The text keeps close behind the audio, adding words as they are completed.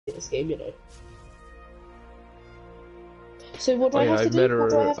this game, you know. So what do Oh I yeah, have to do? What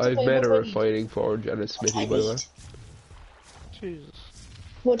do I have to I've play? met What a do I need? refining forge and a smithy, by the way. Jesus.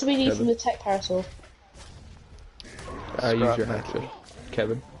 What do we need Kevin. from the tech parasol? Use Scrap your metal. hatchet.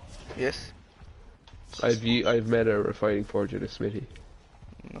 Kevin. Yes. I've met a refining forge and a smithy.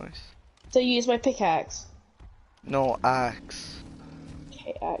 Nice. So you use my pickaxe. No axe.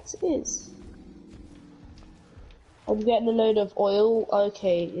 Okay, axe is. I'm getting a load of oil.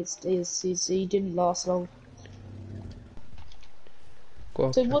 Okay, he didn't last long. Go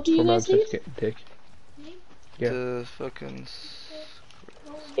up So what do you from guys upstairs, need? take. Yeah. The fucking...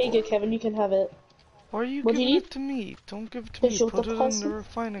 Here you go, Kevin. You can have it. Why are you What do you giving need? it to me? Don't give it to me. Because you're Put the it in the person.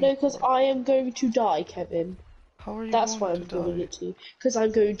 refining No, because forge. I am going to die, Kevin. How are you That's going why to I'm giving die? it to you. Because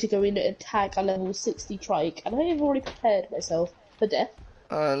I'm going to go in and attack a level 60 trike, and I have already prepared myself for death.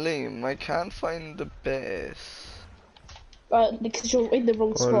 Liam, I can't find the base. Because you're in the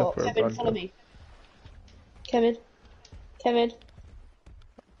wrong Go and look spot. for a Kevin, follow bronto. me. Kevin. Kevin.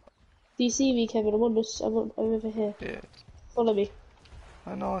 Do you see me, Kevin? I'm on this. I'm over here. Yeah. Follow me.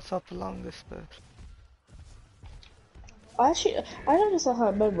 I know it's up along this bit. I don't understand how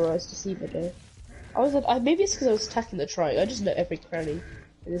I memorized this either, though. Maybe it's because I was attacking the trike. I just know every cranny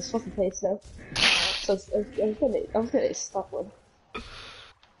in this fucking place now. So I'm getting stuck on.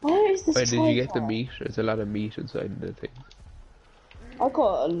 Where is this Wait, did you get the at? meat? There's a lot of meat inside the thing. I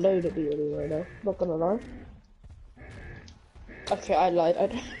got a load of meat anyway now, not gonna lie. Okay, I lied, I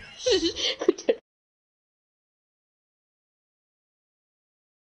don't...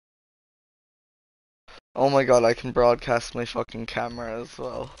 Oh my god, I can broadcast my fucking camera as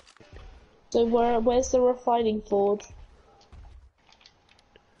well. So where's the refining forge?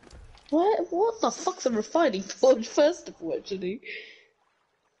 What the fuck's a refining forge, first of all, actually?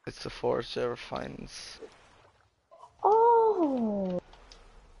 It's the forge that refines. Oh!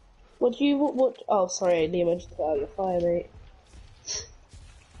 Oh, sorry, Liam, I just put out your fire, mate.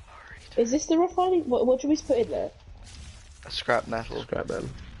 Is this the refining? What do we put in there? Scrap metal. Scrap metal.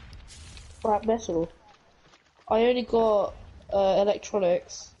 Scrap metal. I only got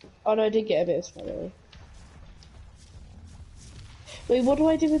electronics. Oh no, I did get a bit of scrap metal. Wait, what do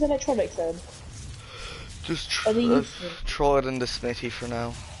I do with electronics then? Just Are they useful? throw it in the smithy for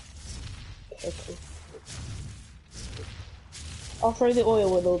now. Okay, cool. I'll throw the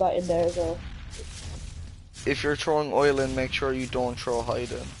oil and all that in there as well. If you're throwing oil in, make sure you don't throw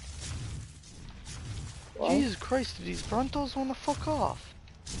hide in. What? Jesus Christ, do these Brontos wanna fuck off?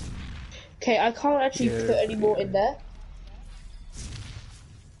 Okay, I can't actually put any more in there.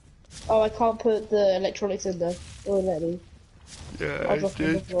 Oh, I can't put the electronics in there. Oh, let me. Yeah, I'll drop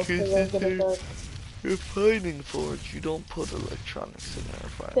them before, 'cause I'm gonna burn. refining forge, you don't put electronics in there.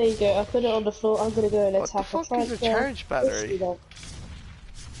 Fine. There you go, I put it on the floor. I'm gonna go and What the attack fuck is a charge battery?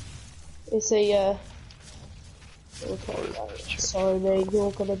 It's a, okay, sorry mate,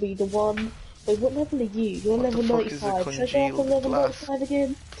 you're gonna be the one. Wait, what level are you? You're What the level fuck is a 95. Should I go up to congealed level glass? 95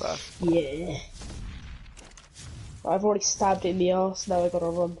 again? Glass. Yeah. I've already stabbed it in the arse, now I gotta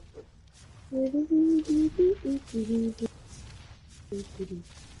run.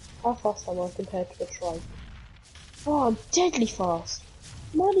 How fast am I compared to the trike? Oh, I'm deadly fast.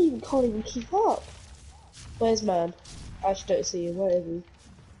 Man can't even keep up. Where's man? I actually don't see him. Where is he?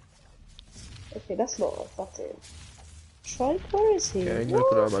 Okay, that's not it. Trike, where is he? Yeah, I'm gonna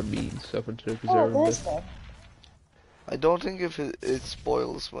put all my meat and stuff into the Oh, preserve there's bit. man. I don't think if it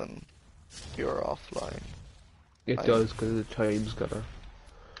spoils when you're offline. It does, because the time's gonna...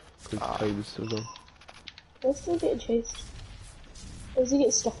 Because the time is still going. We're still getting chased. Or is he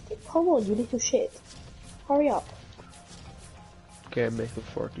getting stuck? Come on, you little shit. Hurry up. Okay, make a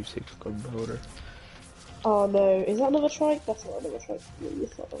 46 gunpowder. Oh no, is that another trike? That's not another trike.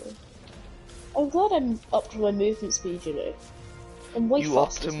 It's not another. I'm glad I'm up to my movement speed, you know. I'm way You up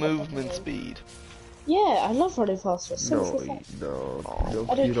faster to than that movement fucking speed. Yeah, I love running faster. It's so much more fun. No, I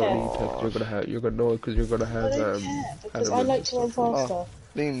don't you don't care. need to, 'cause you're gonna have, you're gonna know it, because you're gonna have, I don't care, because I animals like and to run stuff. faster. Oh,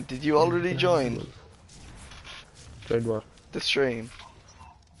 Liam, did you already join Join what? the stream?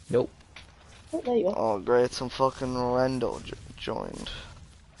 Nope. Oh, there you are. Oh, great, some fucking rando joined.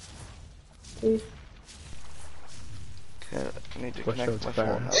 Ooh. Okay, I need to Watch connect out, my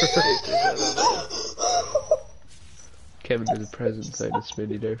fire. phone. Kevin, there's a present inside the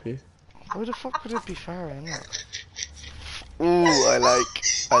smithy there for you. Why the fuck would it be far in it? Ooh, I like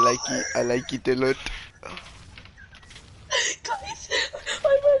it a lot. Guys,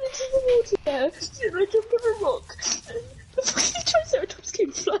 I ran into the water there, and I jumped on a rock. The fucking Triceratops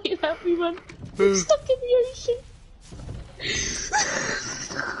came flying at me, man. I'm stuck in the ocean.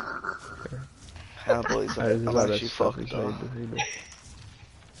 Yeah, boys, There's a I'm lot of actually stuff fucked inside up. the thing.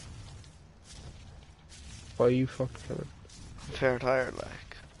 Why are you fucked, Kevin? Fair tired,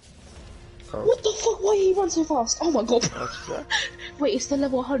 like. Oh. What the fuck? Why he run so fast? Oh my god. What's that? Wait, it's the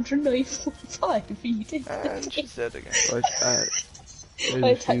level 195. You did And she's dead again. There's I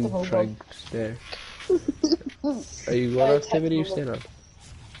a attacked the few wrong one. tranks there. Are you I going attacked off, Kevin? Are you the wrong staying on?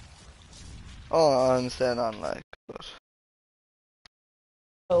 Oh, I'm staying on, like. But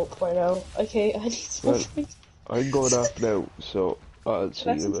help right now. Okay, I need some Well, food. I'm going off now, so I'll see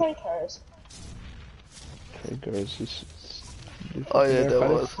Can I have you in some a bit. tank carrots? Trankers is... Oh, yeah, that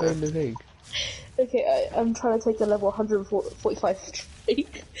was her. the thing. Okay, I'm trying to take the level 145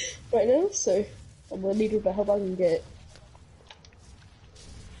 streak right now, so I'm gonna need the help I can get.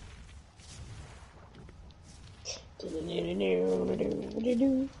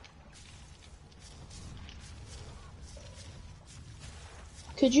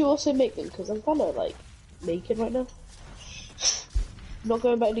 Could you also make them? Because I'm kinda like naked right now. Not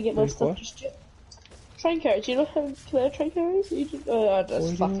going back to get my Wait, stuff what? just yet. Train carrots, you know how clear train carrots? You just, Why just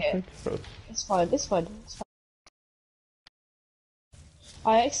do you fuck want it. trankers? It's fine, it's fine, it's fine.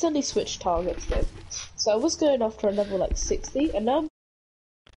 I accidentally switched targets though. So I was going after a level like 60, and now I'm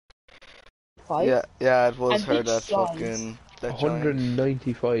 5. Yeah, it was And her bitch that flies. fucking that joined.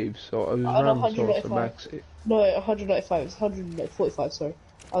 195, so I was Oh, no, wrong, so it's the 195. max. No, 195, it's 145, sorry.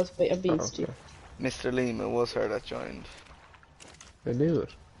 I'm being Oh, stupid. okay. Mr. Lima, it was her that joined. I knew it.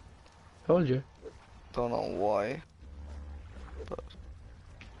 Told you. Don't know why.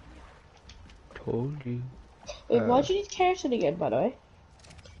 Told you. Wait, why do you need keratin again, by the way?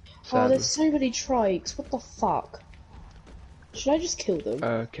 Oh, Sadly. there's so many trikes, what the fuck? Should I just kill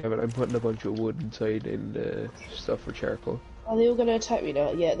them? Kevin, I'm putting a bunch of wood inside in the stuff for charcoal. Are they all gonna attack me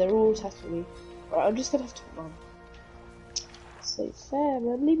now? Yeah, they're all attacking me. Right, I'm just gonna have to run. So fair,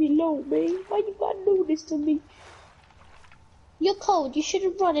 man. Leave me alone, man. Why you gotta do this to me? You're cold. You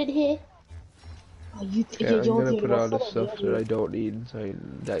shouldn't run in here. Oh, Yeah, I'm you're gonna the put only all one the following me, stuff aren't that I you? don't need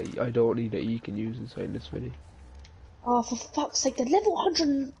inside, that I don't need that you can use inside this video. Oh, for fuck's sake, the level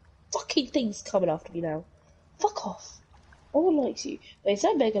 100 fucking thing's coming after me now. Fuck off. No one likes you. Wait, is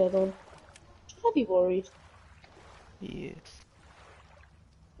that Megalodon? I'd be worried. Yes.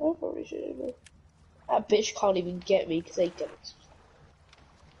 I probably shouldn't. That bitch can't even get me because they get it.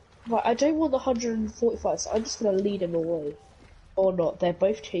 Right, I don't want the 145, so I'm just gonna lead him away. Or not, they're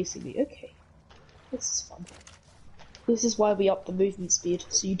both chasing me. Okay. This is fun. This is why we up the movement speed,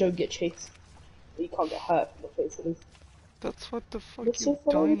 so you don't get chased. You can't get hurt from the basically. That's what the fuck That's you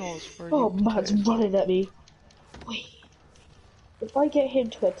so funny. dinos were, Oh, you man's tit. running at me. Wait. If I get him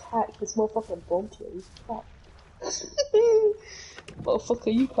to attack, this motherfucking bomb to him. Fuck.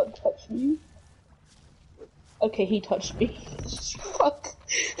 Motherfucker, you can't touch me. Okay, he touched me. Fuck.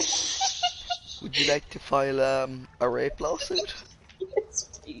 Would you like to file a rape lawsuit? Yes,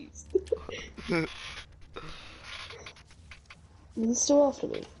 please. Is he still after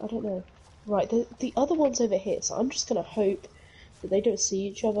me? I don't know. Right, the other one's over here, so I'm just gonna hope that they don't see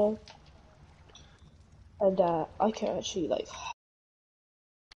each other. And I can actually, like,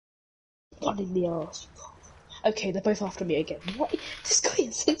 run in the arse. Okay, they're both after me again. What? This guy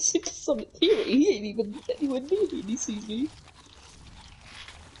is in supersonic theory. He ain't even anywhere near me and he sees me.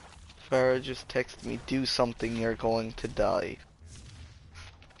 Farah just texted me, do something, you're going to die.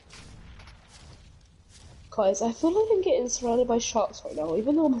 Guys, I feel like I'm getting surrounded by sharks right now,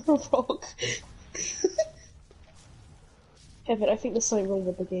 even though I'm on a rock. Kevin, I think there's something wrong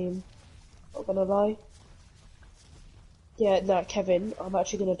with the game. Not gonna lie. Yeah, no, Kevin, I'm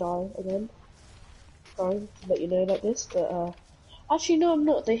actually gonna die again. Sorry to let you know like this, but actually no, I'm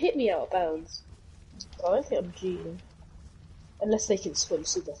not. They hit me out of bounds. So I don't think I'm cheating. Unless they can swim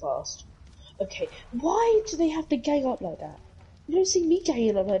super fast. Okay, why do they have to gang up like that? You don't see me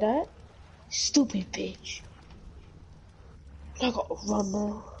ganging up like that. Stupid bitch. I gotta run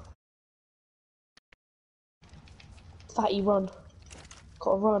now. Fatty, run.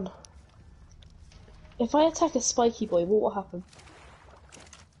 Gotta run. If I attack a spiky boy, what will happen?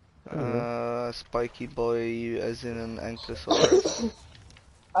 Spiky boy as in an ankylosaurus.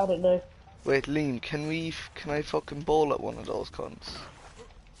 I don't know. Wait, Liam, can I fucking bowl at one of those cunts?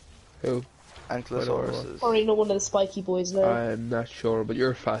 Who? Ankylosauruses. Probably not one of the spiky boys, no. I'm not sure, but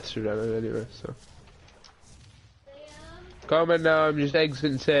you're faster than it anyway, so. Coming now, I'm just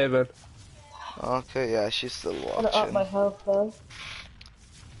exiting 7. Okay, yeah, she's still I'm gonna up my watching. health though.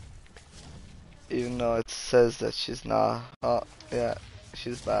 Even though it says that she's not. Oh, yeah,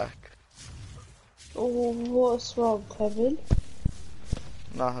 she's back. Oh, what's wrong, Kevin?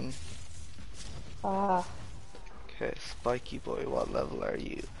 Nothing. Ah. Okay, Spiky boy, what level are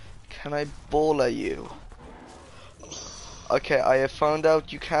you? Can I bowl at you? Okay, I have found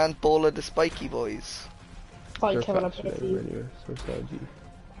out you can't bowl at the Spiky boys. Fine, They're Kevin, I'm faster gonna than you. him anyway, so sad you.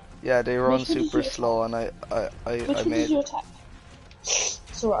 Yeah, they run Which one did super you slow, and I Which one did made you attack?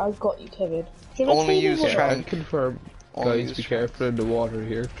 So I've got you, Kevin. Do you want to only trade use him or Yeah, not? Trank. and confirm, Only guys, use be Trank. careful in the water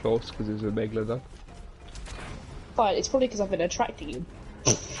here, close, because there's a megalodon. Fine, it's probably because I've been attracting you.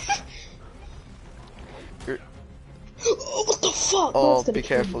 You're- Oh, what the fuck? Oh, That's gonna be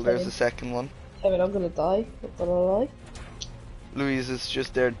kill me, careful, there's Kevin. a second one. Kevin, I'm gonna die. Not gonna lie. Louise is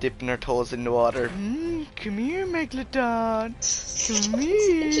just there dipping her toes in the water. Come here, Megalodon. Come I just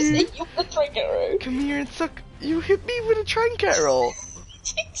here. hit you with a trigger arrow. Come here and suck. You hit me with a trank arrow.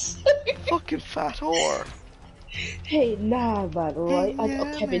 Fucking fat whore. Hey, nah, man, alright?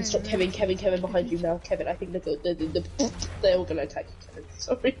 Nah, Kevin, stop. man. Kevin, behind you now. Kevin, I think they're all gonna attack you, Kevin.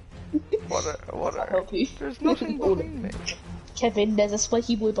 Sorry. What I'll are? help you. There's nothing All of behind me. Kevin, there's a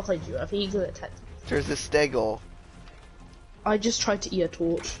spiky boy behind you. I think he's gonna attack you. There's a stego. I just tried to eat a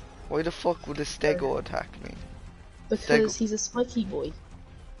torch. Why the fuck would a stego attack me? Because he's a spiky boy.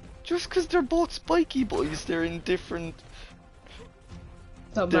 Just because they're both spiky boys, they're in different.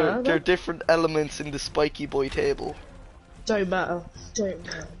 Don't They're matter. different elements in the spiky boy table. Don't matter.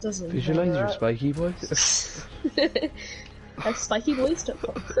 Doesn't Visualize your matter. spiky boy. That's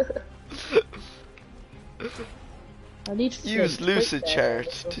spikyboys.com. I need Use flint. Lucid Wait Chart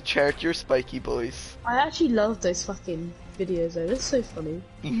there. to chart your spiky boys. I actually love those fucking videos though. It's so funny.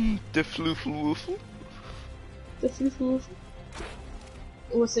 The floofle woofle. The foo-foo.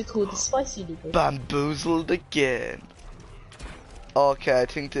 What's it called? The spicy noodle. Bamboozled again. Okay, I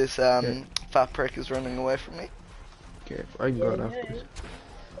think this fat prick is running away from me. Okay, I'm going after this.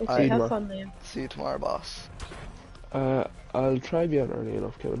 Okay, have Tomorrow. fun, Liam. See you tomorrow, boss. I'll try be on early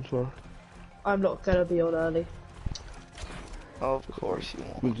enough, Kevin, tomorrow. I'm not gonna be on early. Of course you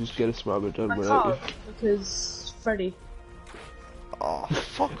won't. We'll just get a small bit done I without you. can't because Freddy. Oh,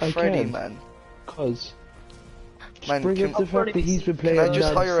 fuck I Freddy, can. man. Cause Man, bring can, up the fact that he's been playing can I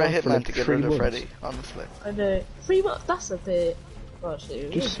just hire a non-stop for hitman like to get 3 rid of months. Freddy? Honestly. I know. 3 months. That's a bit. Well, actually,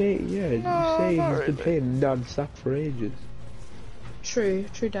 Just say, yeah, No, you say not he's really. been playing non-stop for ages. true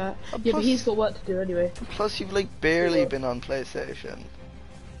that. Yeah, plus- but he's got work to do anyway. Plus, you've like barely been on PlayStation.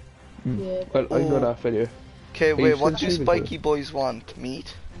 Yeah. Well, I'm going Oh. off anyway. Okay, you wait, still what do streaming spiky boys want?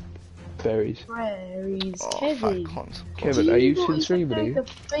 Meat? Berries. Berries, Oh, Kevin. fat cunt. Kevin, Do are you not still even streaming, know are you?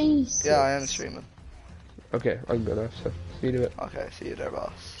 the basics? Yeah, I am streaming. Okay, I'm going off, so see you in a bit. Okay, see you there,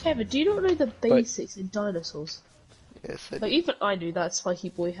 boss. Kevin, do you not know the basics in dinosaurs? Yes, I do. Like, even I knew that Spiky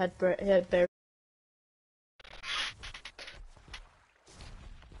Boy had berries.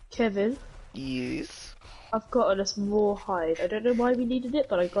 Kevin, Yes. I've gotten us more hide. I don't know why we needed it,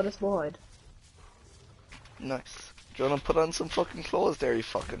 but I got us more hide. Nice. Do you wanna put on some fucking clothes there, you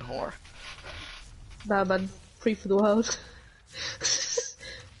fucking whore? Nah, man, free for the world.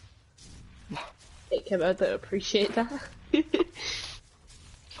 Hey, Kevin, I don't appreciate that.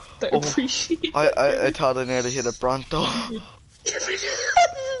 Don't Oh, appreciate I thought I nearly hit a Bronto.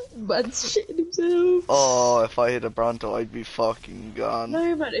 Man's shitting himself. Oh, if I hit a Bronto, I'd be fucking gone.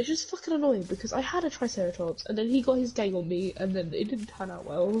 No, man, it's just fucking annoying because I had a Triceratops and then he got his gang on me and then it didn't turn out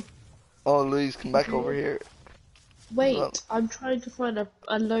well. Oh, Louise, come back over here. Wait, Well- I'm trying to find a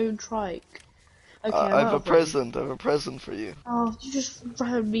lone trike. Okay, I I'm have out a of range. present. I have a present for you. Oh, you just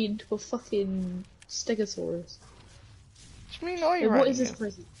ran me into a fucking Stegosaurus. What do you mean I Hey, ran what is you? this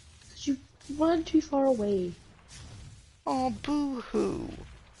present? 'Cause you ran too far away. Oh, boo-hoo.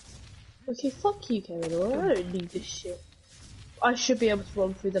 Okay, fuck you, Kevin, alright? I don't need this shit. I should be able to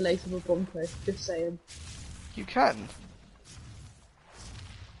run through the legs of a Bronco, just saying. You can.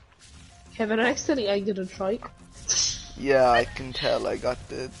 Kevin, I accidentally angered a trike. Yeah, I can tell. I got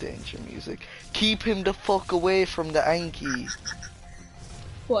the danger music. Keep him the fuck away from the Anki.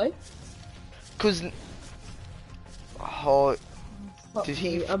 Why? Cause... Oh, Fuck Did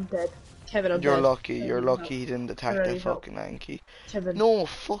he me, f- I'm dead. Kevin, I'm you're dead. lucky. You're Kevin, lucky help. he didn't attack Kevin, that help. fucking Anki. Kevin. No,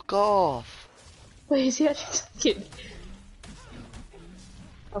 fuck off. Wait, is he actually attacking?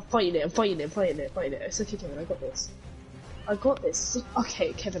 I'm fighting it, It's okay, Kevin, I got this.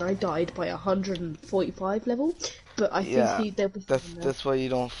 Okay, Kevin, I died by 145 level, but I Yeah, think they'll be fine now. That's why you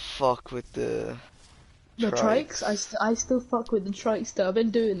don't fuck with the... The trikes? I still fuck with the trikes though. I've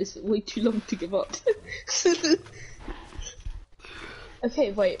been doing this for way too long to give up.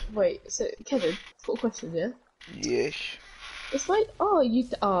 Okay, wait. So, Kevin, got a question, yeah? Yes. It's like,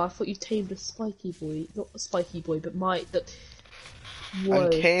 I thought you tamed a spiky boy. Not a spiky boy, but Whoa,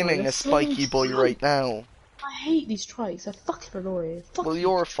 I'm taming bro, a spiky boy so right now. I hate these trikes. They're fucking annoying. Fuck Well, you.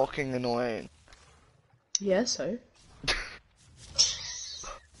 you're fucking annoying. Yeah, so.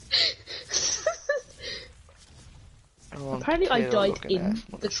 Apparently I potato died looking in ass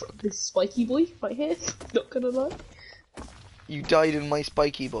motherfucker. this spiky boy right here. Not gonna lie. You died in my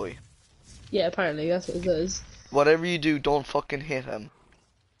spiky boy. Yeah, apparently that's what it says. Whatever you do, don't fucking hit him.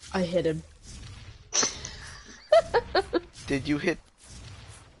 I hit him. Did you hit?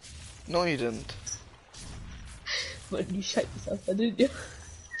 No, you didn't. But you shut yourself, didn't you?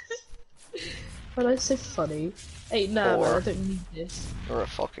 But that's so funny. Hey, nah, man, I Whore. don't need this. You're a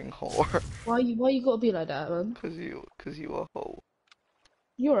fucking whore. Why you gotta be like that, man? Cause you a hoe.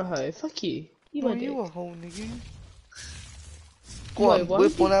 You're a hoe. Fuck you. You No, my you dick. a hoe, nigga. Go Wait, on, why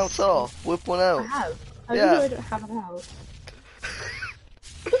whip would one you out, say- saw. Whip one I out. have. How do you Yeah. know I don't have it out?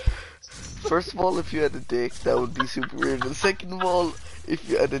 First of all, if you had a dick, that would be super weird. And second of all, if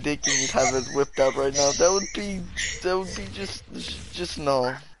you had a dick and you'd have it whipped out right now, that would be just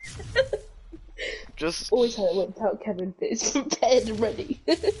no. Just, Always had it whipped out, Kevin, but it's prepared and ready.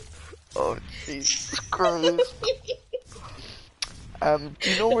 oh, Jesus Christ. Do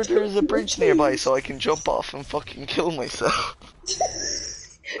you know where there is a bridge nearby so I can jump off and fucking kill myself?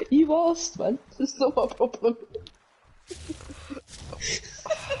 You asked, man. It's not my problem.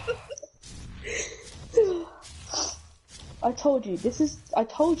 I told you, I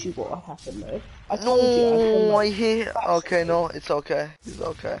told you what would happen, though. I told you I'd have, No, I like, hate. Okay, no, it's okay. It's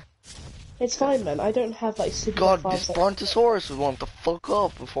okay. It's fine, man. I don't have, like, super God, fast, this like, Brontosaurus would want to fuck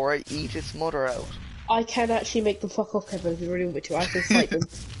up before I eat its mother out. I can actually make them fuck off, Kevin, if you really want me to. I can fight them.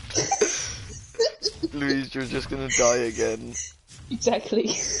 Louise, you're just gonna die again. Exactly.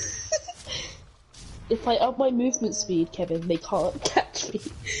 If I up my movement speed, Kevin, they can't catch me.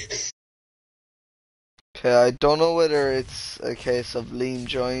 Okay, I don't know whether it's a case of Liam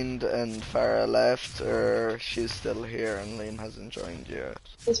joined and Farah left, or she's still here and Liam hasn't joined yet.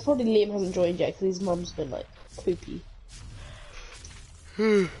 It's probably Liam hasn't joined yet because his mum's been like poopy.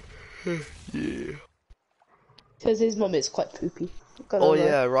 Yeah. Because his mum is quite poopy. Oh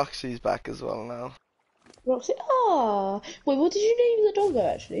yeah, Roxy's back as well now. Roxy, wait, what did you name the doggo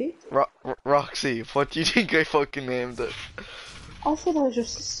actually? Roxy, what do you think I fucking named it? I thought that was your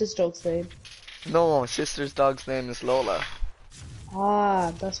sister's dog's name. No, my sister's dog's name is Lola.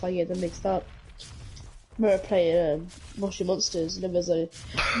 Ah, that's why I get them mixed up. I remember playing Moshi Monsters and it was like,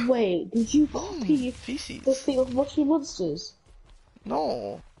 wait, did you copy the Feces. thing of Moshi Monsters?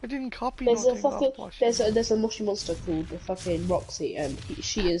 No, I didn't copy There's a nothing fucking off Moshi. there's a Moshi Monster called the fucking Roxy and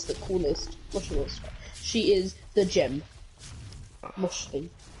she is the coolest Moshi Monster. She is the gem. Moshi.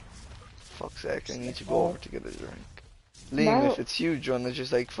 Fuck's sake, I need to go over to get a drink. Liam, Now- if it's you, do you wanna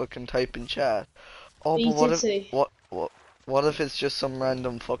just like fucking type in chat? Oh, He but what did if say- what if it's just some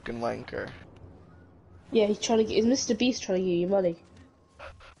random fucking wanker? Yeah, he's trying to get. Is Mr. Beast trying to get you money?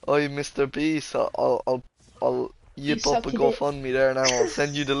 Oh, you Mr. Beast, I'll yip up a suck it. GoFundMe there now. I'll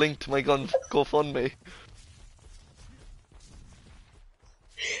send you the link to my GoFundMe.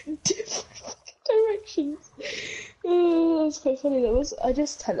 Different fucking directions. Oh, that was quite funny. That was. I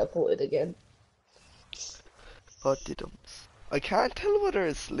just teleported again. Buttydumps. I can't tell whether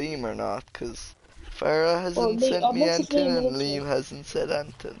it's Liam or not, because Farah hasn't Liam- sent I'll me message anything Liam and also. Liam hasn't said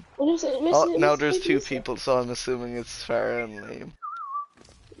anything. Well, Oh, now there's two people, so I'm assuming it's Farah and Liam.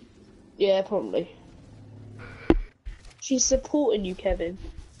 Yeah, probably. She's supporting you, Kevin.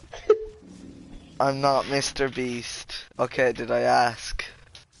 I'm not Mr. Beast. Okay, did I ask?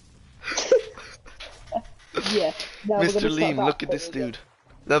 Yeah. Now we're Mr. gonna start Liam, that look at this again. dude.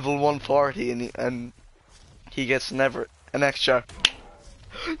 Level 140 and he gets an extra.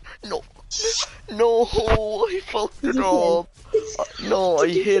 No. No, I fucked it Did you up. No, I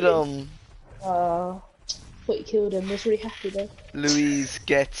hit him. Thought you killed him. I was really happy though. Louise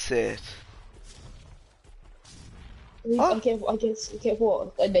gets it. Huh? I get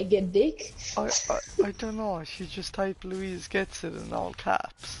what? And they get dick? I don't know. She just typed Louise gets it in all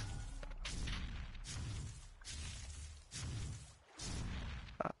caps.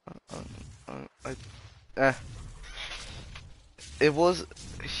 It was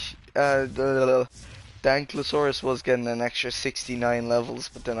the Ankylosaurus was getting an extra 69 levels,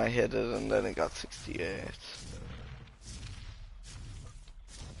 but then I hit it and then it got 68.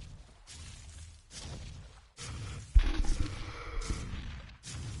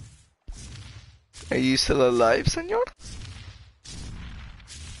 Are you still alive, senor?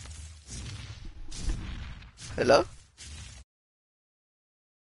 Hello?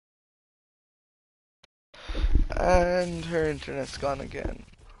 And her internet's gone again.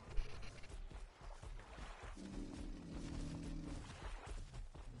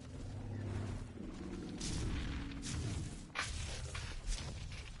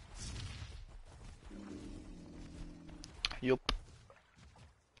 Yup.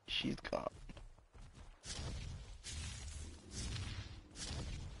 She's gone.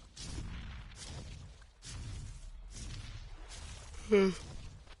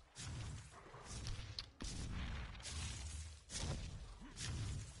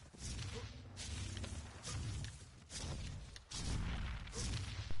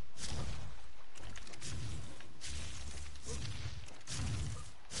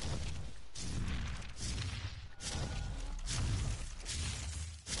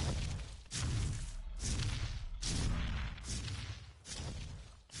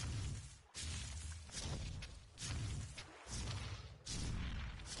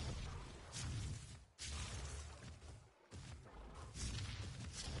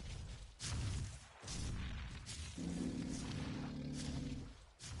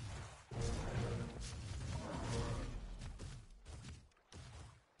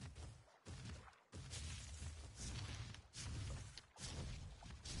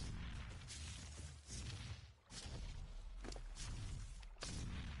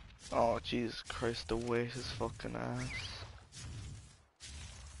 Oh, Jesus Christ, the weight is fucking ass.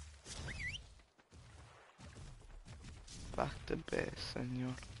 Back to base,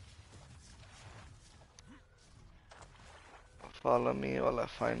 senor. Follow me while I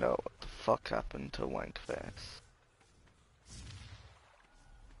find out what the fuck happened to Wankface.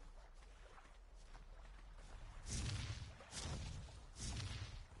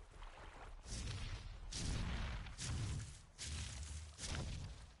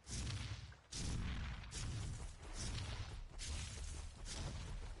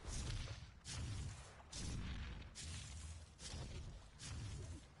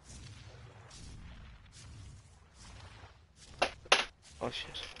 Oh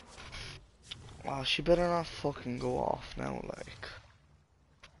shit. Oh, she better not fucking go off now, like.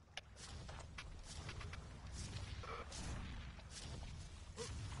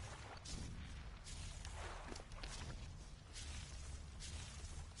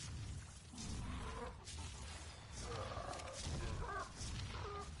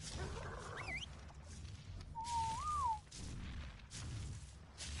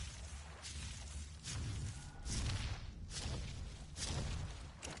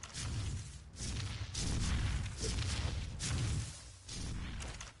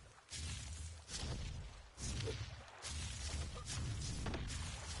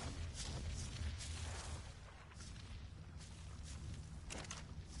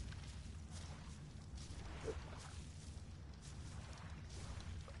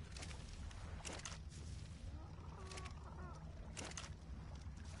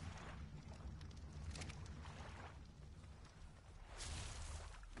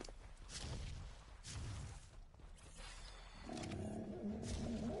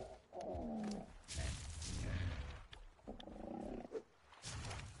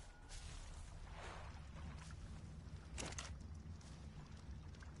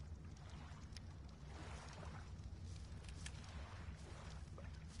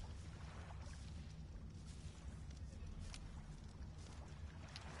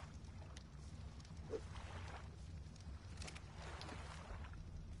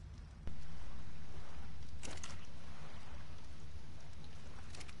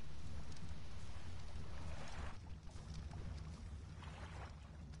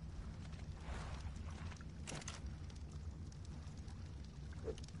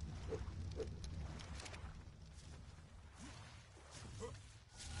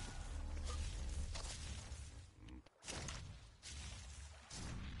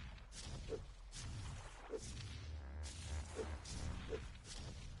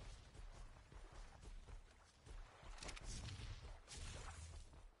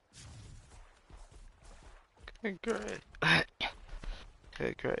 Okay, great.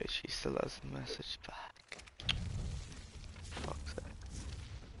 Okay, great. She still hasn't messaged back. Fuck's sake.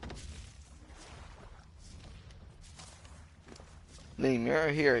 Liam, you're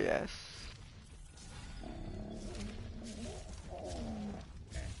here, yes?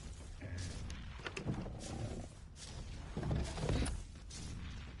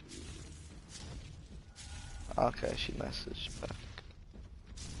 Okay, she messaged back.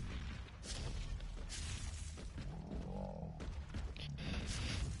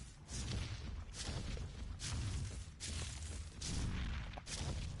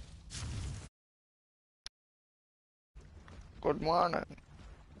 Good morning.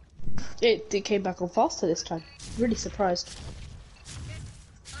 It came back on faster this time. Really surprised.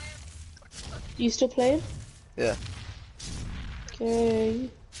 You still playing? Yeah. Okay.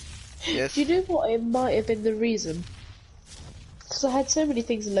 Yes. Do you know what? It might have been the reason. Because I had so many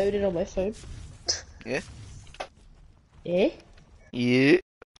things loaded on my phone. Yeah. Eh? Yeah.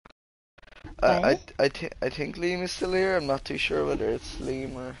 Eh? I think Liam is still here. I'm not too sure whether it's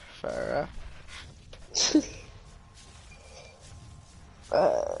Liam or Farah.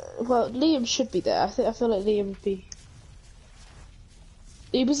 Well, Liam should be there. I feel like Liam would be.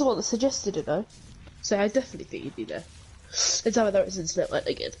 He was the one that suggested it, though. So I definitely think he'd be there. Let's have whether his internet went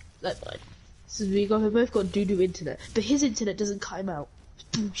again. Never mind. So we both got doo-doo internet, but his internet doesn't cut him out. It's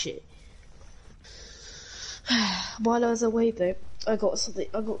bullshit. While I was away though, I got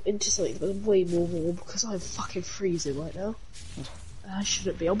into something that was way more warm because I'm fucking freezing right now. I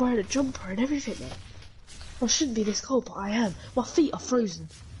shouldn't be. I'm wearing a jumper and everything, man. I shouldn't be this cold, but I am. My feet are frozen.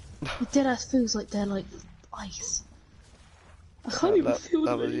 It dead ass feels like they're like ice. I can't even feel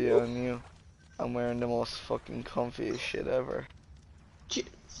that them was you anymore. and you. I'm wearing the most fucking comfiest shit ever.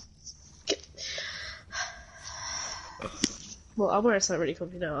 Well, I'm wearing something really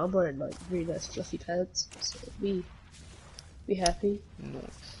comfy now. I'm wearing like really nice fluffy pants. So be happy.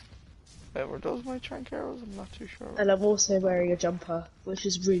 Nice. Were those my trank arrows? I'm not too sure. And I'm also wearing a jumper, which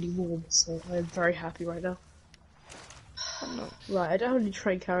is really warm. So I'm very happy right now. Oh, nice. Right, I don't have any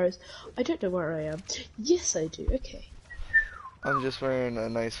trank arrows. I don't know where I am. Yes, I do. Okay. I'm just wearing a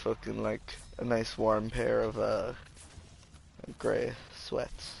nice fucking a nice warm pair of grey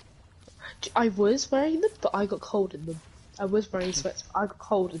sweats. I was wearing them, but I got cold in them. I was wearing sweats, but I got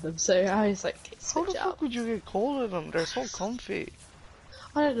cold in them, so I was like, okay, How switch the it fuck up. would you get cold in them? They're so comfy.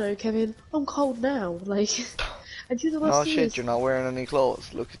 I don't know, Kevin. I'm cold now. Like, and you know the No worst thing shit, is, you're not wearing any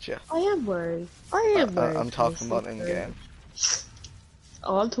clothes. Look at you. I am wearing. I am wearing. I'm talking clothes, about in so- game.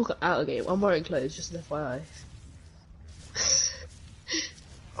 Oh, I'm talking out of game. I'm wearing clothes, just an FYI.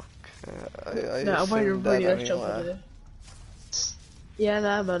 I No, I'm wearing a assumed really that nice jumper anyway. today. Yeah,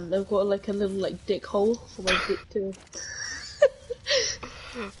 nah, man. They've got like a little like dick hole for my dick too.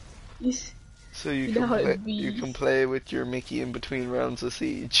 So you You know can how it play, be. you can play with your Mickey in between rounds of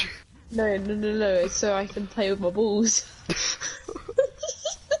Siege. No, it's so I can play with my balls.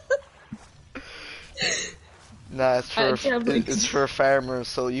 Nah, can't believe- it's for farmers,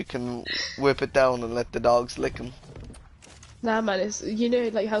 so you can whip it down and let the dogs lick them. Nah, man, it's, you know,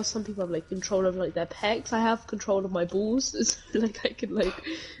 like how some people have like control of like their pecs. I have control of my balls. It's like I can like.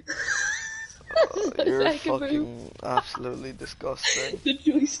 You're I can move fucking absolutely disgusting. the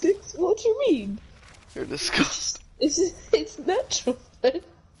joysticks. What do you mean? You're disgusting. It's natural.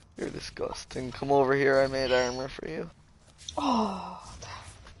 You're disgusting. Come over here, I made armor for you. Oh,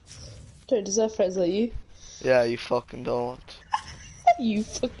 don't deserve friends like you. Yeah, you fucking don't. You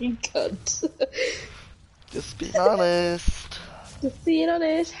fucking cunt. Just being honest. Just being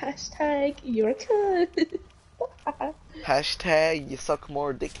honest. Hashtag you're a cunt. Hashtag you suck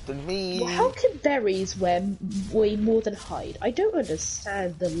more dick than me. Well, how can berries weigh more than hide? I don't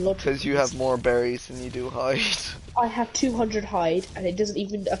understand the logic. Because you of have this. more berries than you do hide. I have 200 hide, and it doesn't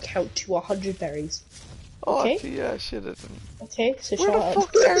even account to 100 berries. Oh, Okay. actually, yeah, shit, it didn't. Okay, so Where shut the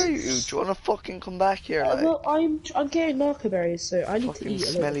up. fuck are you? Do you wanna fucking come back here, like? Well, I'm getting narco berries, so I need to Fucking eat a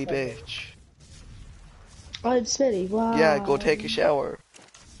smelly little bit. bitch. I'm smelly. Wow. Yeah, go take a shower.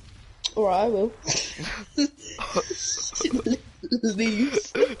 Alright, I will.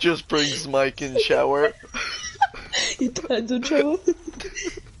 Leaves. Just brings Mike in shower. It turns on trouble.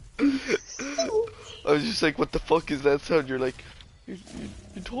 I was just like, what the fuck is that sound? You're like, you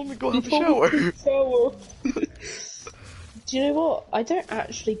told me go have a shower. Shower. Do you know what? I don't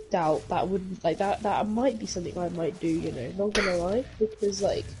actually doubt that would like that might be something I might do, you know, not gonna lie, because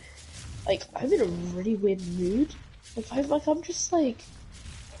like I'm in a really weird mood. I'm just like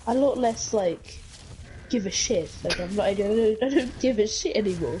a lot less like give a shit. Like I don't give a shit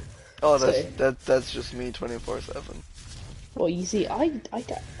anymore. Oh, So- that's just me 24/7. Well, you see, I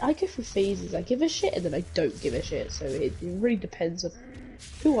go through phases. I give a shit and then I don't give a shit. So it really depends on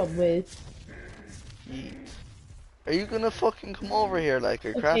who I'm with. Yeet. Are you gonna fucking come over here like I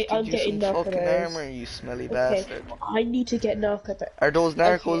Okay, crafted I'm you getting some fucking narco armor, you smelly Okay, bastard? I need to get narco. Are those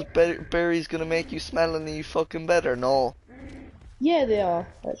narcos berries gonna make you smell any fucking better? No. Yeah, they are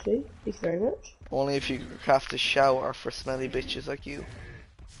actually. Thank you very much. Only if you craft a shower for smelly bitches like you.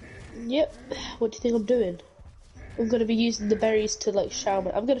 Yep. What do you think I'm doing? I'm gonna be using the berries to like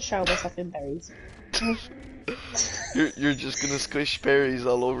shower. I'm gonna shower myself in berries. You're just gonna squish berries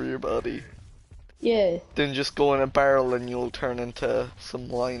all over your body. Yeah. Then just go in a barrel and you'll turn into some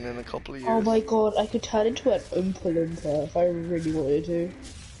wine in a couple of years. Oh my god, I could turn into an Oompa Loompa if I really wanted to.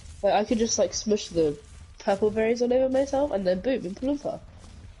 Like I could just like smush the purple berries all over myself and then boom, Oompa Loompa.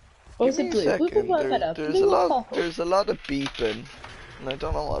 Or is Give it me a blue? Which second. would work better? There's Blue a or lot. purple? There's a lot of beeping, and I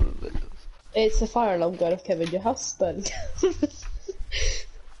don't know what it is. It's the fire alarm going off, Kevin. Your house is burning.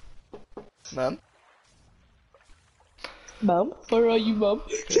 Ma'am, Mum? Where are you, Mum?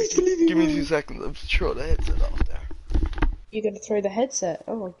 Please believe me. give me 2 seconds. I'm just throw the headset off there. You're gonna throw the headset.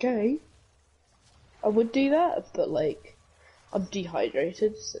 Oh, okay. I would do that, but like, I'm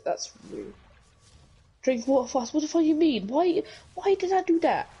dehydrated, so that's rude. Drink water fast. What the fuck you mean? Why did I do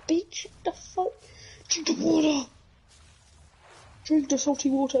that? Bitch, the fuck? Drink the water! Drink the salty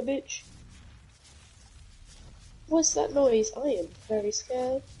water, bitch. What's that noise? I am very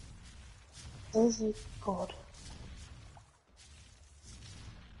scared. Oh my god.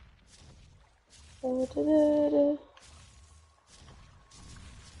 Da, da, da, da.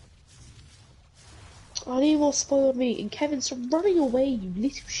 I need more spoiled meat, and Kevin's running away, you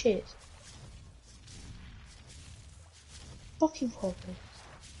little shit. Fucking problem.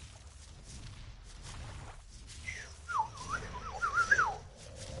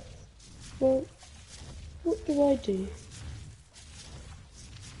 Well, what do I do?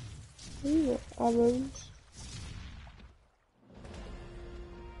 Ooh, arrows.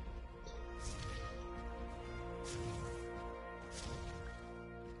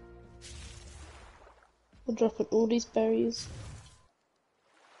 I'm dropping all these berries.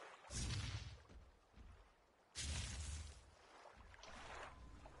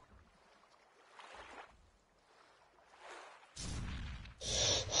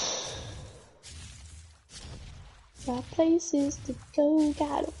 Got places to go,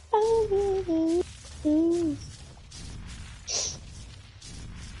 gotta find them.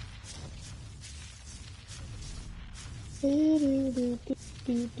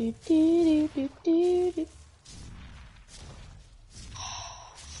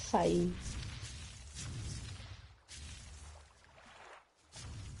 Fine.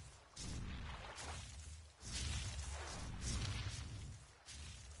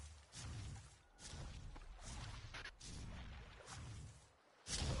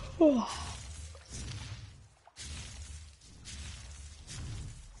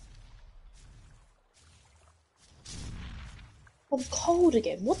 I'm cold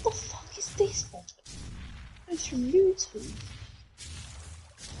again. What the fuck is this one? It's from YouTube.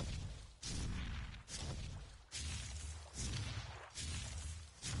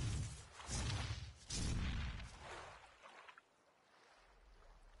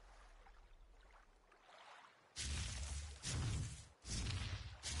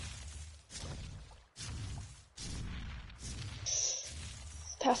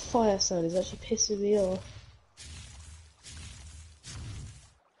 That fire sound is actually pissing me off.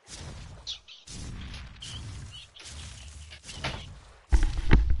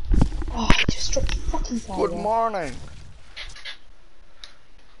 Oh, I just dropped the fucking fire. Good morning.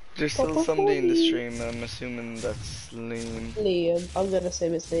 There's still somebody in the stream. I'm assuming that's Liam. Liam. I'm gonna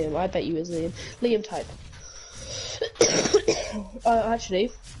assume it's Liam. I bet you it's Liam. Liam, type.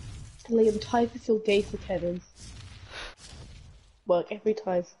 Actually, Liam, type if you're gay for Kevin. Work every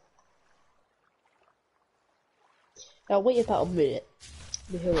time. Now wait about a minute.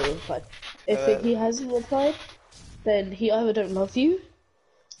 He'll reply. If he hasn't replied, then he either don't love you,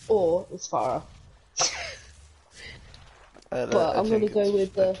 or it's Farah. But I'm gonna go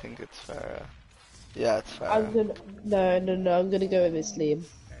with the. I think it's Farah. Yeah, it's Farah. I'm gonna no. I'm gonna go with it's Liam.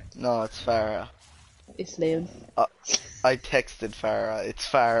 No, it's Farah. It's Liam. I texted Farah. It's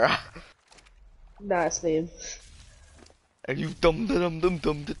Farah. Nah, it's Liam. Are you dumb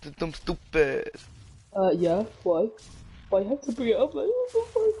stupid? Yeah. Why? Why have to bring it up like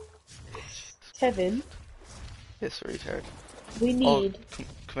that? Kevin. Yes, retard. We need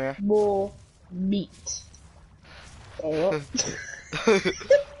come here. more meat. Alright.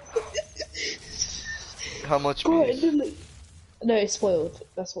 How much meat? No, it's spoiled.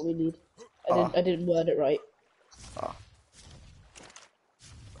 That's what we need. I didn't word it right.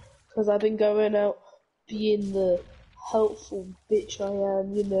 Because I've been going out being the helpful bitch I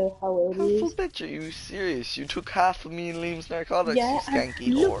am, you know how it is. Helpful bitch, are you serious? You took half of me and Liam's narcotics, yeah, you skanky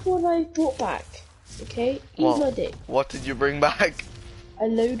and whore. look what I brought back. Okay? Eat my dick. What did you bring back? A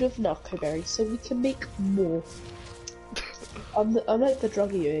load of narco berries, so we can make more. I'm like the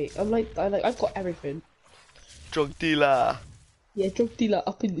druggie, eh? I've got everything. Drug dealer. Yeah, drug dealer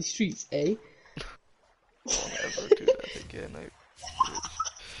up in the streets, eh? I'll never do that again.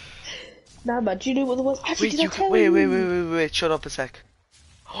 Nah, man, do you know what the was? Wait, shut up a sec.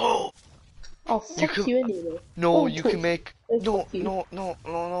 Oh, fuck you anyway. No, Oh, you talk. can make... Oh,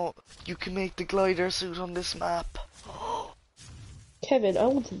 No. You can make the glider suit on this map. Kevin, I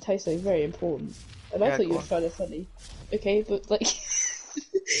wanted to tell you something very important. And I thought you would find it funny. Okay, but like...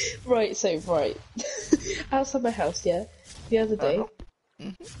 right. Outside my house, yeah? The other day,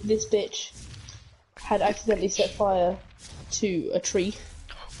 this bitch had accidentally set fire to a tree.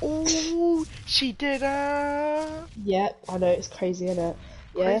 Oh, she did it! Yeah, I know, it's crazy, innit?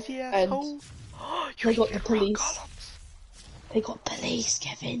 Yeah, Crazy and asshole. they got the police. They got police,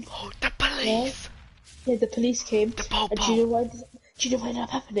 Kevin. Oh, the police! Yeah, the police came, The and do you know popo. why? Do you know what ended up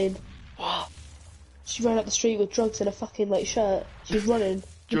happening? What? She ran up the street with drugs in a fucking like shirt. She was running.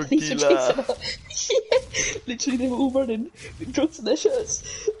 The Drug police were dealer. chasing her. Yeah, literally they were all running with drugs in their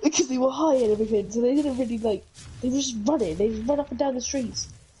shirts because they were high and everything. So they didn't really like. They were just running. They just run up and down the streets,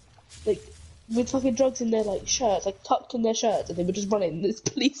 like with fucking drugs in their like shirts, like tucked in their shirts, and they were just running. And this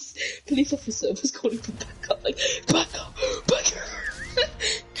police officer was calling for backup, like back up, back up.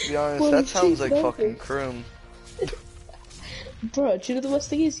 To be honest, Well, that he's sounds like chasing fucking after. Croom. Bro, do you know the worst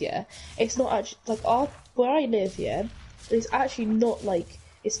thing is, yeah? It's not actually, like, where I live, yeah? It's actually not, like,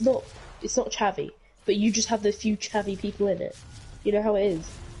 it's not chavvy, but you just have the few chavvy people in it. You know how it is?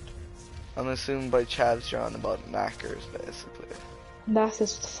 I'm assuming by chavs you're on about knackers, basically.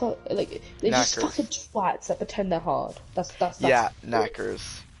 Knackers, like, they're just Knackers. fucking twats that pretend they're hard. That's, Yeah,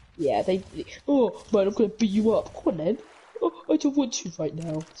 knackers. yeah, oh, man, I'm gonna beat you up. Come on then. Oh, I don't want to right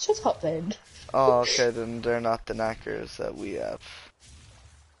now. Shut up then. Oh, okay, then they're not the knackers that we have.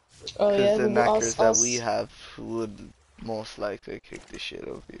 Oh, Because yeah, the well, knackers that we have would most likely kick the shit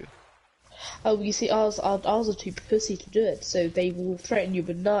over you. Oh, you see, ours are too pussy to do it, so they will threaten you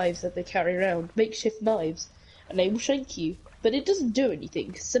with knives that they carry around, makeshift knives, and they will shank you. But it doesn't do anything,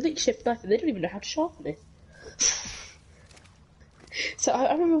 because it's a makeshift knife and they don't even know how to sharpen it. So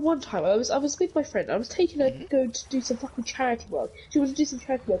I remember one time, I was with my friend, I was taking her to go to do some fucking charity work. She wanted to do some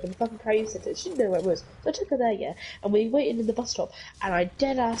charity work in the fucking Caribbean Centre, she didn't know where it was. So I took her there, yeah, and we waited in the bus stop, and I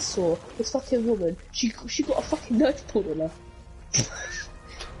dead ass saw this fucking woman, she got a fucking knife pulled on her.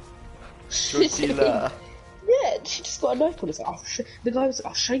 Drug dealer. Yeah, she just got a knife on us. Like, the guy was like,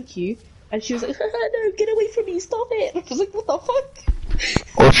 I'll shank you. And she was like, no, get away from me, stop it. And I was like, what the fuck?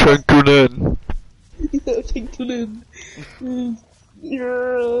 I'll shank you then. I'll shank you then.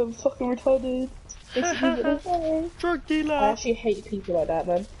 You're fucking retarded. Basically what they say. Drug dealer. I actually hate people like that,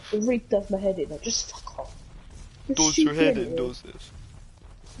 man. It really does my head in. Like, just fuck off. You're Does your stupid head in, anyway. does this?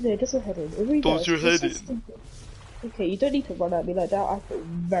 No, it does my head in. It really Does does. your You're head so in? stupid. Okay, you don't need to run at me like that. I feel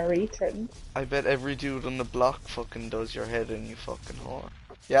very threatened. I bet every dude on the block fucking does your head in, you fucking whore.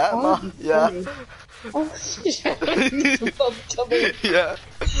 Yeah, Oh, ma? you Yeah. funny. Oh, shit. Yeah.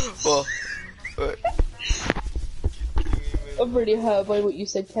 Well, wait. I'm really hurt by what you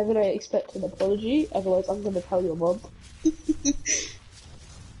said, Kevin. I expect an apology, otherwise I'm gonna tell your mum.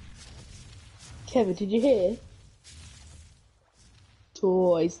 Kevin, did you hear?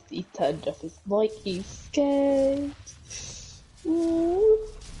 Toys, he turned off his mic, he's scared. Ooh.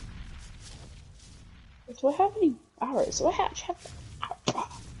 Do I have any arrows? Do I actually have...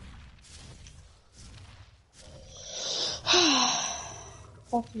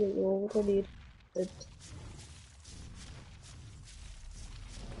 Absolutely, what do I need?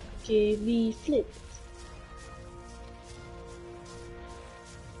 Give me flint.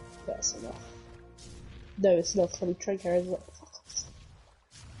 That's enough. No, it's not. Funny train carriers. What the fuck?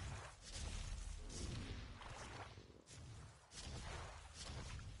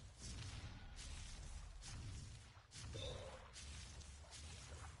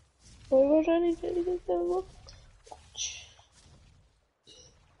 Why would I need to get that one?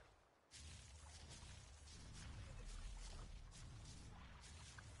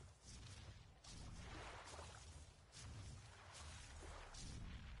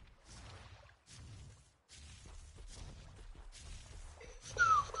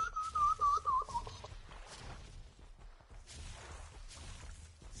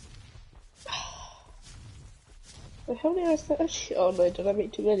 Wait, how many hours did I actually? Oh no, did I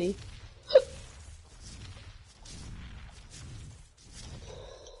make too many?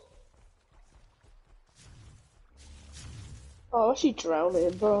 Oh, I'm actually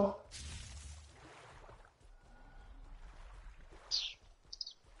drowning, bro.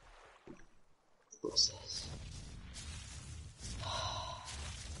 What's this?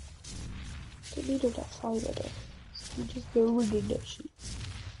 Don't need all that fiber though. You just go running that shit.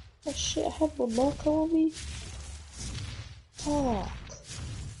 Oh shit, I have my marker on me. Fuck.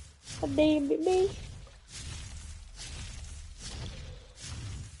 My name it me.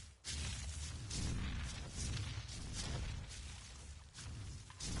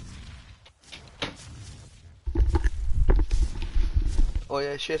 Oh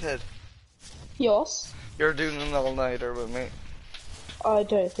yeah, shithead. Yoss? You're doing an all-nighter with me. I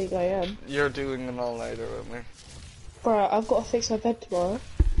don't think I am. You're doing an all-nighter with me. Bro, I've got to fix my bed tomorrow.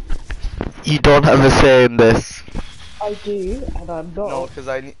 You don't have a say in this. I do, and I'm not. No, because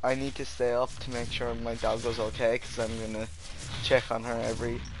I need to stay up to make sure my dog goes okay, because I'm going to check on her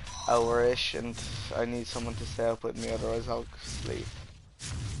every hour-ish, and I need someone to stay up with me, otherwise I'll sleep.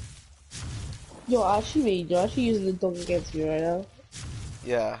 You're actually using the dog against me right now.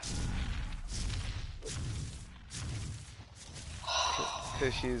 Yeah.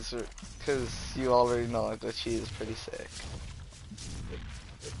 Because you already know that she is pretty sick.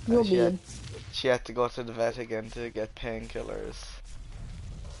 You're And mean. she had to go to the vet again to get painkillers.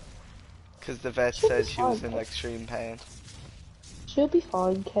 Because the vet She'll said be she was fine, in though. extreme pain. She'll be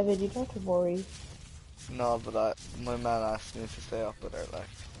fine, Kevin. You don't have to worry. No, but my man asked me to stay up with her, like.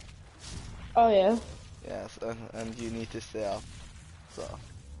 Oh yeah. Yes, and you need to stay up. So,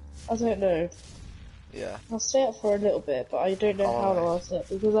 I don't know. yeah. I'll stay up for a little bit, but I don't know how long Alright. I'll stay up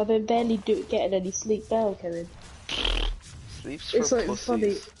because I've been barely getting any sleep now, Kevin. Sleeps for It's not even pussies.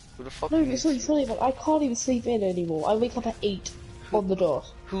 funny. Who the fuck No, needs it's not even sleep? funny, but I can't even sleep in anymore. I wake up at 8 on the dot.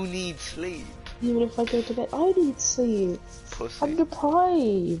 Who needs sleep? Even if I go to bed, I need sleep. Pussy. I'm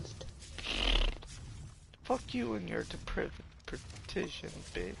deprived. Fuck you and your deprivation,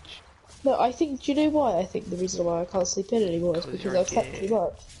 bitch. No, I think, do you know why I think the reason why I can't sleep in anymore is 'Cause because you're I've slept gay. too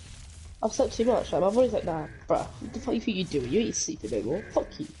much. I've slept too much. Like, my body's like, nah, bruh, what the fuck you think you're doing? You ain't sleeping no more.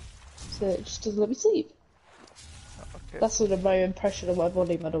 Fuck you. So it just doesn't let me sleep. Okay. That's sort of my impression of my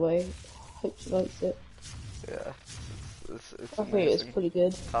body, by the way. Hope she likes it. Yeah. It's I think it's amazing. pretty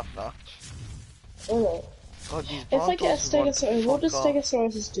good. Top notch. Alright. God, these If I get a Broncos want to Stegosaurus, what does fuck off.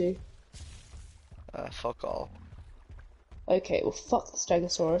 Stegosaurus do? Fuck all. Okay, well fuck the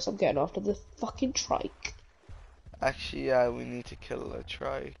Stegosaurus, I'm getting after the fucking trike. Actually, yeah, we need to kill a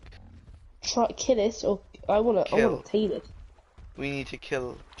trike. Kill it, or I wanna tame it. We need to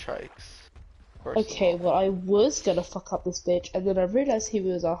kill trikes. First of Okay, all. well I was gonna fuck up this bitch, and then I realised he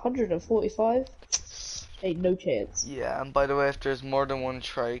was 145. Ain't no chance. Yeah, and by the way, if there's more than one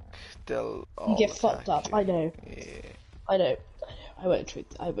trike, they'll all You get attack fucked up, you. I know. Yeah. I know. I went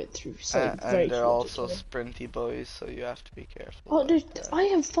through so very And they're traumatic also time. sprinty boys, so you have to be careful. Oh, dude, about that. I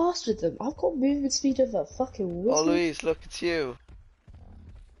am fast with them. I've got movement speed of a fucking Oh, wizard. Louise, look, it's you.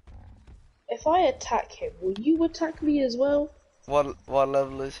 If I attack him, will you attack me as well? What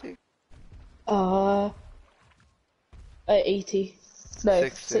level is he? 80. No,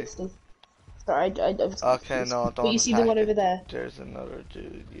 60. 60. Sorry, I was Okay, confused. no, But don't you see the one attack over it. there? There's another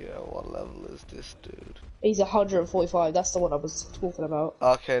dude. Yeah, what level is this dude? He's 145. That's the one I was talking about.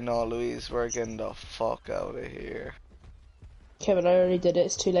 Okay, no, Louise, we're getting the fuck out of here. Kevin, I already did it.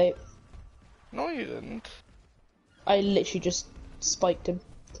 It's too late. No, you didn't. I literally just spiked him.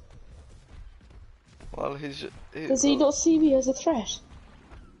 Well, Does he not see me as a threat?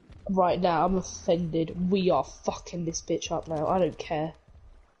 Right now, I'm offended. We are fucking this bitch up now. I don't care.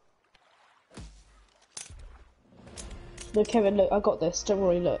 No, Kevin, look, I got this. Don't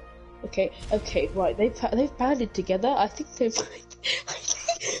worry, look. Okay, right. They've banded together. I think they've. I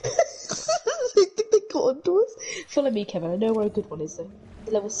think they got onto us. Follow me, Kevin. I know where a good one is, though.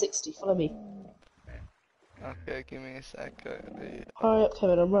 Level 60. Follow me. Okay, give me a sec. Hurry up,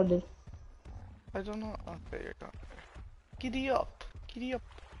 Kevin. I'm running. I don't know. Okay, you're gone. Giddy up. Giddy up.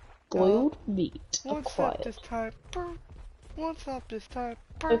 Boiled meat. What's up Acquired. this time? Brr. What's up this time?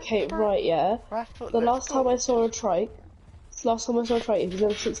 Brr, Okay, brr. right, yeah. Rattfoot, The let's last time go. I saw a trike, it was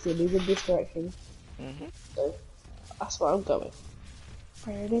level 60 and he was in this direction. So, that's where I'm going.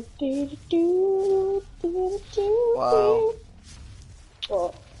 Wow.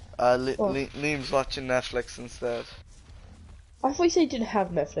 What? What? Liam's watching Netflix instead. I thought you said you didn't have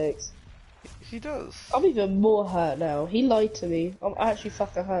Netflix. He does. I'm even more hurt now. He lied to me. I'm actually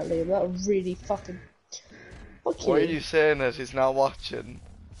fucking hurt, Liam. That was really fucking... Fuck you. Why are you saying that? He's not watching.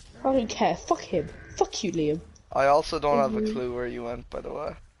 I don't care. Fuck him. Fuck you, Liam. I also don't have a clue where you went, by the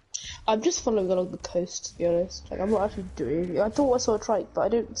way. I'm just following along the coast, to be honest. Like, I'm not actually doing it. I thought I saw a trike, but I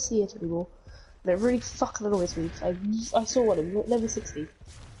don't see it anymore. And it really fucking annoys me. I saw one at level 60.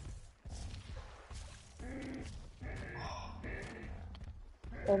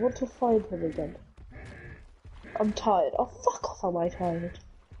 I want to find him again. I'm tired. Oh, fuck off, am I tired?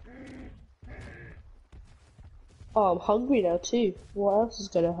 Oh, I'm hungry now too. What else is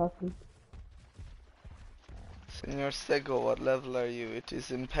gonna happen? Senor Sego, what level are you? It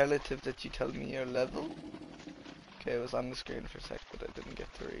is imperative that you tell me your level. Okay, it was on the screen for a sec, but I didn't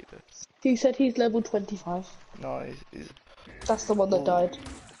get to read it. He said he's level 25. No, he's That's the one that Ooh. died.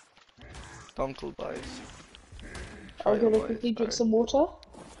 Dunkel Boys. I'm gonna Boys, quickly drink sorry. some water.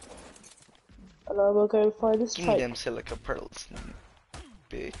 And I will go and find this Give me trike. them silica pearls,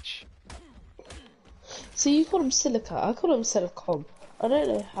 bitch. See, you call him silica. I call him silicon. I don't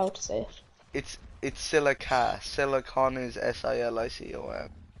know how to say it. It's silica. Silicon is SILICON.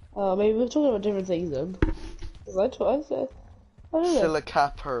 Maybe we're talking about different things then. 'Cause I don't know.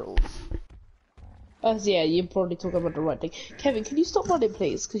 Silica pearls. Yeah, you're probably talking about the right thing. Kevin, can you stop running,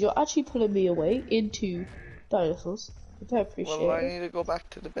 please? Because you're actually pulling me away into dinosaurs. I don't appreciate Well, I it. need to go back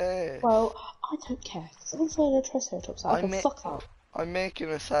to the bed. Well, I don't care. 'Cause I'm flying a Triceratops. I can fuck out. I'm making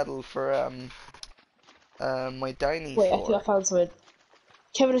a saddle for my Wait, I think I dinosaur. found something.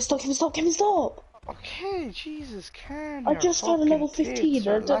 Kevin, stop! Kevin, stop! Kevin, stop! Okay, Jesus, calm I your just found a level fucking 15 tits and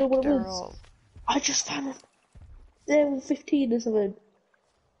or I don't know lack what it was. thereof. I just found a level 15 or something.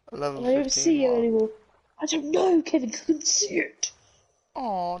 Level And I don't 15 see it what? anymore. I don't know, Kevin, 'cause I couldn't see it.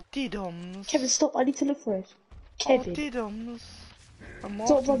 Oh, diddums. Kevin, stop! I need to look for it. Oh, Kevin, diddums. I'm stop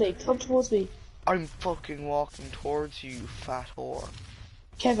walking. running. Come towards me. I'm fucking walking towards you, you fat whore.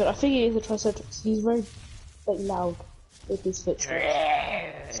 Kevin, I think he is a Triceratops. He's very, like, loud with his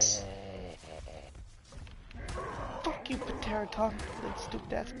footsteps. Fuck you, Pterodon, that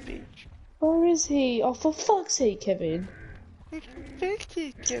stupid ass bitch. Where is he? Oh, for fuck's sake, Kevin. Hey, fake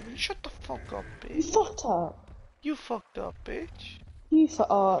it, Kevin. Shut the fuck up, You bitch. fucked up. You fucked up, bitch.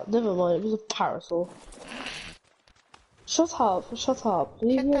 Never mind. It was a parasol. Shut up. Shut up.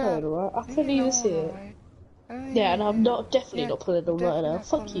 Leave Get me down. alone, alright? I Leave couldn't me even alone, see it. alright? Oh, Yeah, and I'm yeah. not definitely Yeah, not pulling I'm all night definitely now. not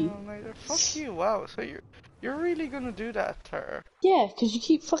Fuck pulling you. all nighter. Fuck you, wow. So you're really gonna do that to her? Yeah, 'cause you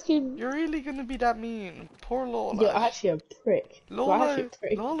keep fucking. You're really gonna be that mean? Poor You're Lola. actually a prick. You're actually a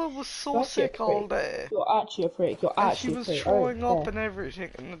prick. Lola was so You're actually a sick all prick. day. You're actually a prick. You're And she actually a was prick. I don't throwing up care. and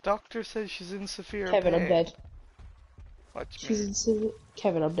everything, and the doctor says she's in severe Kevin, I'm pain. dead. What do you She's mean? in severe.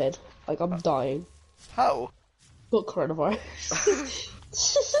 Kevin, I'm dead. Like, I'm dying. How? Got coronavirus.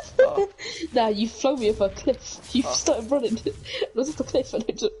 Oh. Nah, you flung me off a cliff. You Oh. started running. I was off a cliff and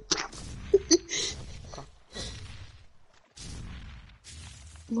I just.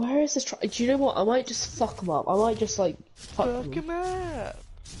 Where is this? Do you know what? I might just fuck them up. I might just like fuck Fuck them. him up!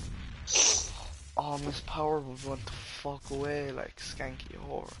 Oh, Miss Power would want to fuck away like skanky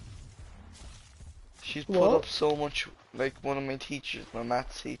whore. She's put What? up so much, like one of my teachers, my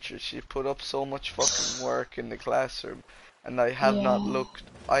maths teacher, she put up so much fucking work in the classroom, and I Yeah.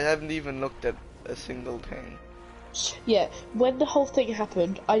 haven't even looked at a single thing. Yeah. When the whole thing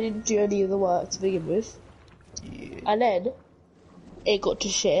happened, I didn't do any of the work to begin with, Yeah. and then it got to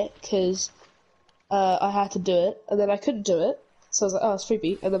shit because I had to do it, and then I couldn't do it. So I was like, oh, it's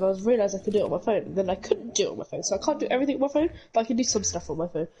freebie, and then I realised I could do it on my phone, and then I couldn't do it on my phone, so I can't do everything on my phone, but I can do some stuff on my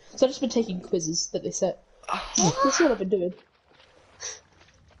phone. So I've just been taking quizzes that they set. This is what I've been doing.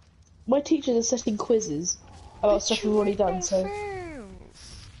 My teachers are setting quizzes about stuff we've already done, so...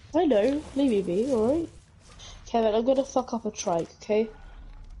 Sense. I know, leave me be, alright? Kevin, I'm gonna fuck up a trike, okay?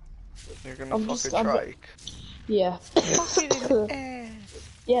 You're gonna I'm fuck just- a I'm- trike. Yeah. Fuck it in the ass.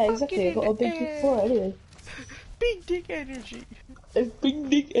 Yeah, Fuck exactly, it I got a in big the dick for it anyway. Big dick energy. A big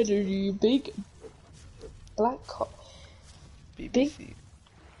dick energy, big... Black cock. BBC.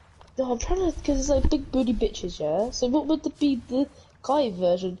 No, I'm trying to, because it's like big booty bitches, yeah? So what would be the guy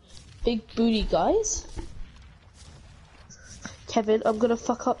version? Big booty guys? Kevin, I'm gonna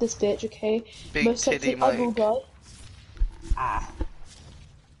fuck up this bitch, okay? Big Most titty likely I will Mike. die. Ah.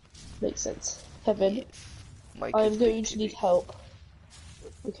 Makes sense. Kevin, Yes. Mike I'm is going big to need titty. help.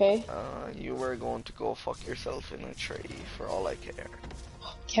 Okay? You were going to go fuck yourself in a tree for all I care.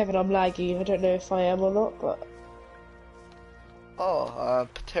 Kevin, I'm lagging. I don't know if I am or not, but Oh,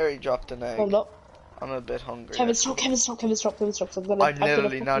 Terry dropped an egg. I'm not. I'm a bit hungry. Kevin, stop, Kevin, stop, Kevin, stop, Kevin, stop. I'm gonna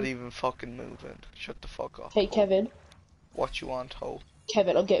literally not fucking... even fucking moving. Shut the fuck up. Okay, Kevin. What you want, ho?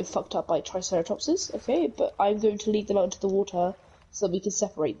 Kevin, I'm getting fucked up by Triceratopses, okay? But I'm going to lead them out into the water so that we can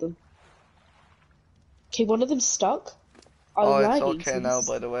separate them. Okay, one of them's stuck. I'm Oh, it's lagging okay since... now,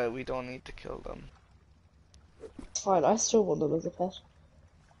 by the way. We don't need to kill them. It's fine, I still want them as a pet.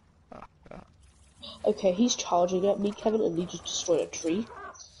 Oh, yeah. Okay, he's charging at me, Kevin, and he just destroyed a tree.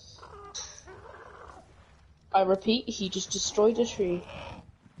 I repeat, he just destroyed a tree.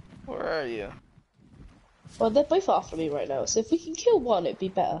 Where are you? Well, they're both after me right now, so if we can kill one, it'd be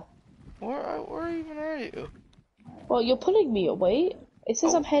better. Where even are you? Well, you're pulling me away. It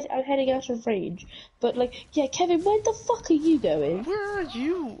says Oh. I'm heading out of range. But, like, yeah, Kevin, where the fuck are you going? Where are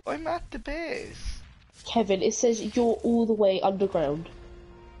you? I'm at the base. Kevin, it says you're all the way underground.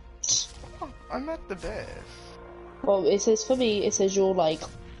 Oh, I'm at the base. Well, it says, for me, it says you're, like,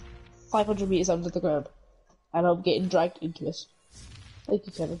 500 meters under the ground. And I'm getting dragged into it. Thank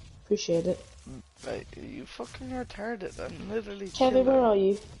you, Kevin. Appreciate it. Right, you fucking retarded. I'm literally Kevin, where chilling are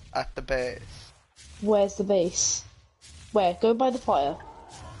you? at the base. Where's the base? Where? Go by the fire.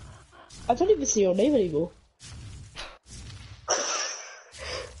 I don't even see your name anymore.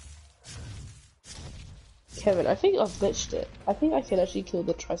 Kevin, I think I've glitched it. I think I can actually kill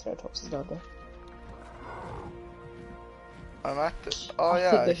the Triceratopses down there. I'm at the. Oh I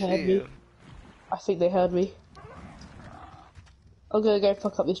yeah, think I they see heard me. you. I think they heard me. I'm gonna go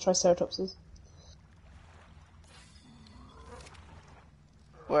fuck up these Triceratopses.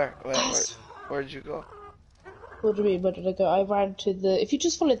 Where'd you go? What do you mean, where did I go? I ran to the... If you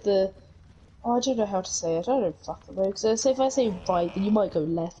just followed the... Oh, I don't know how to say it. I don't fucking know. So if I say right, then you might go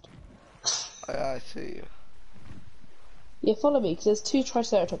left. I see you. Yeah, follow me, because there's 2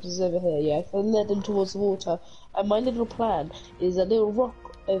 Triceratopses over here, yeah? If I led them towards the water. And my little plan is a little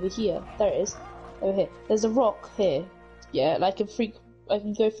rock over here. There it is. Over here. There's a rock here. Yeah, and I can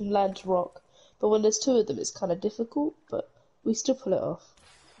go from land to rock. But when there's 2 of them, it's kind of difficult, but we still pull it off.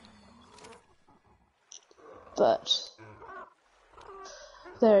 But...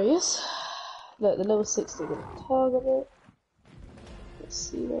 There he is. Look, the level 60 gonna target it. Let's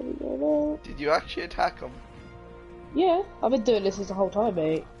see where we go now. Did you actually attack him? Yeah, I've been doing this the whole time,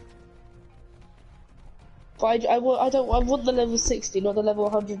 mate. But I want the level 60, not the level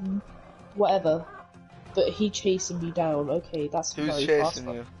 100 and whatever. But he chasing me down. Okay, that's Who's very chasing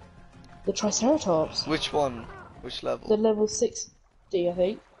fast. you? The Triceratops. Which one? Which level? The level 60, I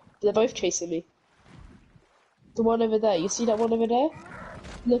think. They're both chasing me. The one over there. You see that one over there?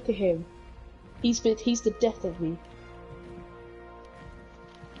 Look at him. He's the death of me.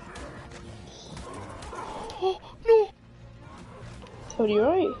 Oh no! Tony, you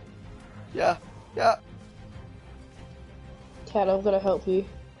right? Yeah, yeah. Ken, I'm gonna help you.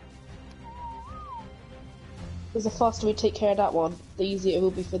 Because the faster we take care of that one, the easier it will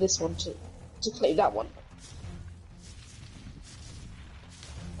be for this one to claim that one.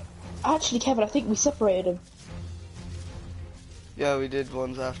 Actually, Kevin, I think we separated them. Yeah, we did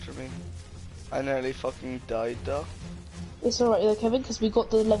ones after me. I nearly fucking died though. It's alright though, Kevin, because we got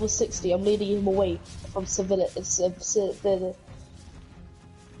the level 60. I'm leading him away from the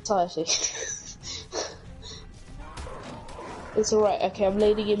society. It's alright, okay, I'm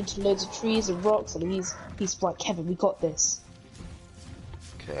leading him to loads of trees and rocks, and he's right, Kevin, we got this.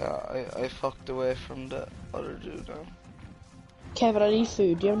 Okay, I fucked away from the other dude now. Kevin, I need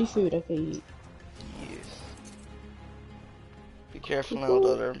food. Do you have any food I can eat? Yes. Be careful now, the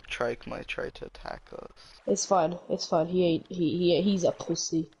other trike might try to attack us. It's fine, he's a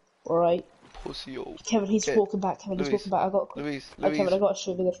pussy, alright? Pussy-o. Kevin, he's walking back, Kevin, he's walking back, Louise, Kevin, I got to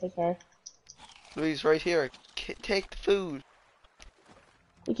show you the trick here. Louise, right here, take the food.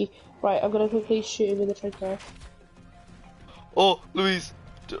 Thank you. Right, I'm gonna quickly shoot him with the trigger. Oh, Louise,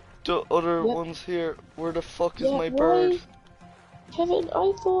 the other Yep. one's here. Where the fuck is Yeah, my why? bird? Kevin,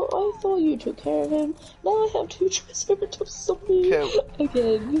 I thought you took care of him. Now I have 2 Triceratops on me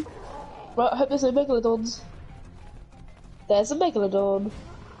again. Right, I hope there's no Megalodons. There's a Megalodon.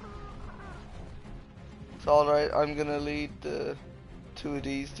 It's alright, I'm gonna lead the 2 of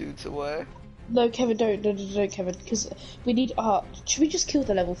these dudes away. No, Kevin, don't, Kevin, because we need. Should we just kill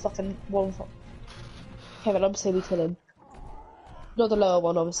the level fucking 1? Kevin, I'm saying we kill him. Not the lower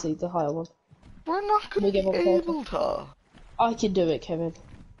one, obviously, the higher one. We're not gonna be able to. I can do it, Kevin.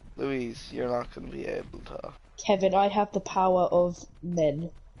 Louise, you're not gonna be able to. Kevin, I have the power of men.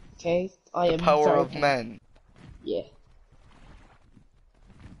 Okay, The power of men. Yeah.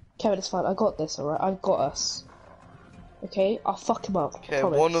 Kevin, it's fine. I got this. Alright, I've got us. Okay, I'll fuck him up. Okay,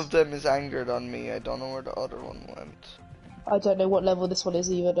 promise. one of them is angered on me. I don't know where the other one went. I don't know what level this one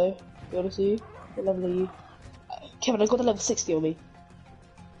is either, though. To be honest with you, what level are you? Kevin, I got the level 60 on me.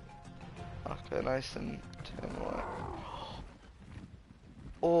 Okay, nice and 10 away.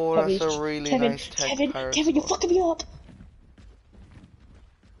 Oh, that's a really nice tech parasol. Kevin, you're fucking me up!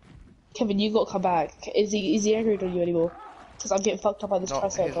 Kevin, you gotta come back. Is he angry on you anymore? Because I'm getting fucked up by this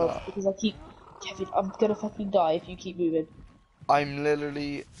Triceratops. Because I keep... Kevin, I'm gonna fucking die if you keep moving. I'm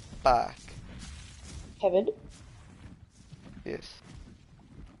literally back. Kevin? Yes.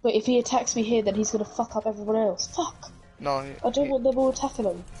 Wait, if he attacks me here, then he's gonna fuck up everyone else. Fuck! No, I don't want them all attacking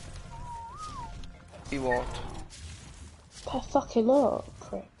him. He won't. Fucking up,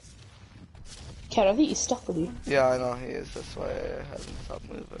 prick. Kevin, I think he's stuck with me. Yeah, I know he is. That's why I haven't stopped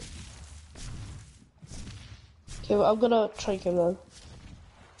moving. Okay, well, I'm gonna trank him then.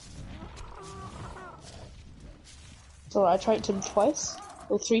 It's alright, I tranked him twice.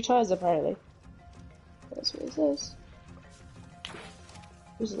 Or 3 times, apparently. That's what it says.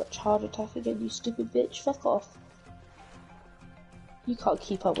 Using that charge attack again, you stupid bitch. Fuck off. You can't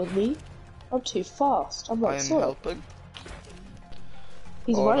keep up with me. I'm too fast. I'm I like am Sonic. helping.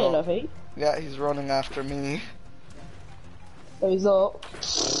 He's Oh, running, no. I think. Yeah, he's running after me. No, he's not.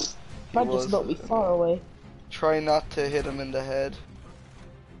 Might was, just not be far away. Try not to hit him in the head.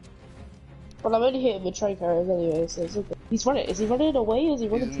 Well, I'm only hitting with trank arrows anyway, so it's okay. He's running. Is he running away or is he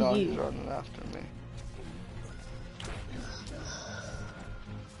running He's to not, you? he's running after me.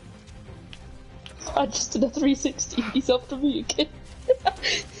 I just did a 360. He's after me again.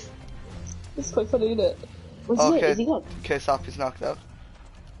 It's quite funny, isn't it? What's it? Okay. Is he gone? Okay, stop, he's knocked out.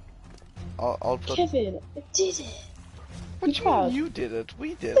 I'll put. Kevin, I did it. What you proud? mean you did it?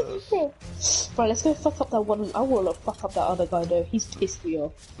 We did it. Right, let's go fuck up that one. I wanna fuck up that other guy though. He's pissed me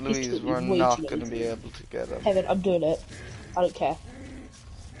off. He's Louise, took me we're way not too gonna long be to- able to get him. Kevin, I'm doing it. I don't care.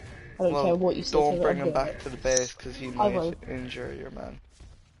 I don't care what you say. Don't Kevin, bring I'm him doing back it. to the base because he I might won't. injure your man.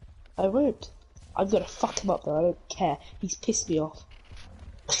 I won't. I'm gonna fuck him up though. I don't care. He's pissed me off.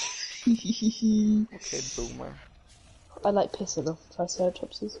 Okay, boomer. I like pissing off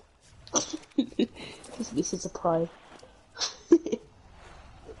Triceratopses. Gives me a sense of pride.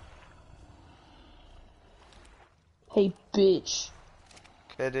 Hey, bitch.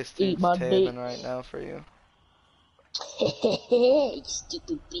 Okay, this Eat dude's my taming dick. right now for you. You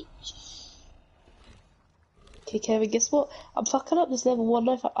stupid bitch. Okay, Kevin, guess what? I'm fucking up this level 1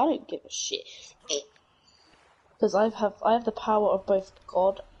 knife. I don't give a shit. Because I have the power of both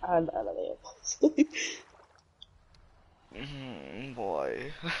God and anime.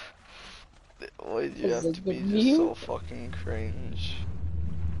 Boy. Why do you Is have it to the be just view? so fucking cringe?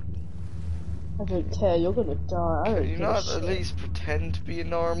 I don't care. You're gonna die. I Can don't you give a not shit. at least pretend to be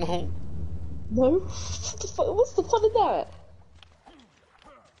normal? No? What the fuck? What's the fun in that?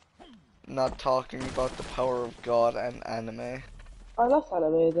 Not talking about the power of God and anime. I like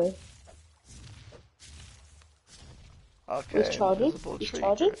anime though. Okay, He's charging. invisible He's tree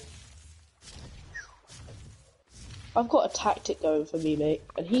charging. grid. I've got a tactic going for me, mate,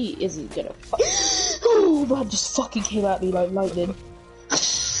 and he isn't gonna Oh man, just fucking came at me like lightning.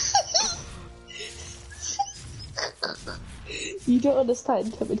 You don't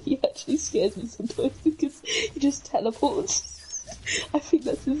understand, Kevin. He actually scares me sometimes because he just teleports. I think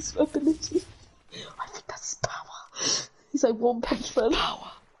that's his ability. I think that's his power. He's like One Punch Man.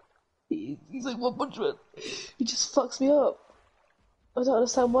 Power. He's like One Punch Man. He just fucks me up. I don't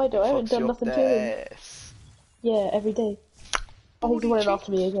understand why though. I haven't Fucks done you up nothing the to him. ass. Yeah, every day. Oh, he's Booty running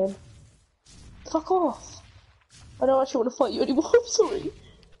after me again. Fuck off. I don't actually want to fight you anymore. I'm sorry.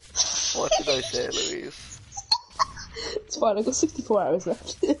 What did I say, Louise? It's fine. I've got 64 hours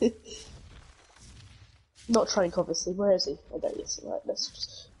left. Not trying, obviously. Where is he? Oh, there he is. Right, let's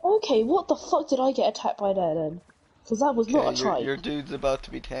just... Okay, what the fuck did I get attacked by there then? Because that was not a Okay, trike. your dude's about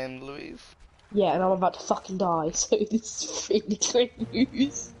to be tamed, Louise. Yeah, and I'm about to fucking die, so this is really great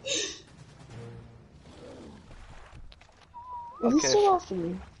news. Is he Okay, still after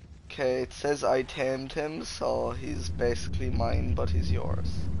me? Okay, it says I tamed him, so he's basically mine, but he's yours.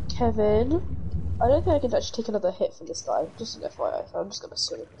 Kevin? I don't think I can actually take another hit from this guy. Just an FYI, so I'm just gonna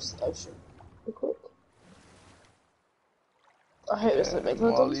swim across the ocean real quick. I hope this doesn't make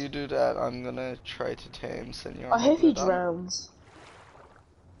no While sense. you do that, I'm gonna try to tame Senor I hope he Megalodon. drowns.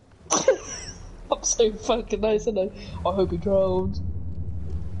 I'm so fucking nice, and I hope he drowns.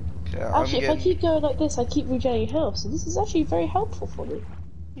 Okay, Actually, if I keep going like this, I keep regenerating health, so this is actually very helpful for me.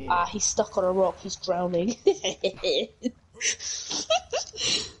 Yeah. Ah, he's stuck on a rock, he's drowning.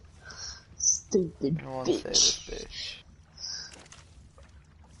 Stupid I don't want to say this bitch. bitch.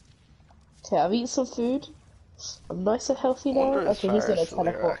 Okay, I've eaten some food. I'm nice and healthy now. Wonder as Okay, he's far gonna as Sawyer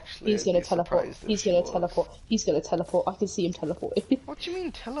teleport. actually, He's I'd gonna be teleport. surprised if He's she gonna was. teleport. He's gonna teleport. I can see him teleporting. What do you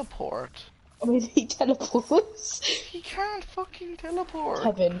mean teleport? I mean, he teleports. He can't fucking teleport.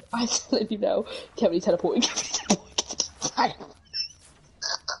 Kevin, I'm telling you now. Kevin, he's teleporting. Kevin, he's teleporting.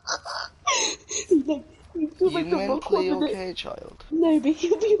 He's like, he'll You make the rock mentally 1 minute. okay, child? No, but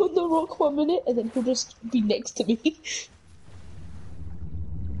he'll be on the rock 1 minute, and then he'll just be next to me.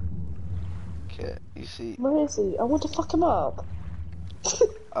 Okay, you see, Where is he? I want to fuck him up.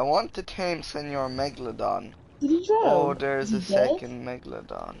 I want to tame Senor Megalodon. Did he drown? Oh, there's a Is he dead? second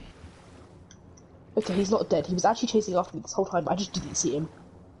Megalodon. Okay, he's not dead. He was actually chasing after me this whole time, but I just didn't see him.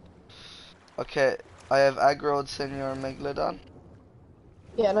 Okay, I have aggroed Senor Megalodon.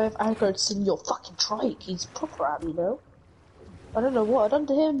 Yeah, and I've aggroed Senor fucking Trike. He's proper at me now. I don't know what I've done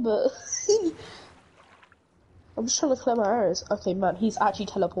to him, but... I'm just trying to clear my arrows. Okay, man, he's actually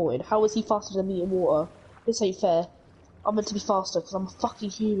teleported. How is he faster than me in water? This ain't fair. I'm meant to be faster because I'm a fucking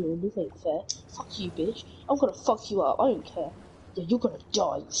human. This ain't fair. Fuck you, bitch. I'm gonna fuck you up. I don't care. Yeah, you're gonna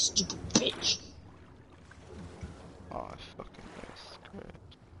die, you stupid bitch. Oh, I fucking missed. Great.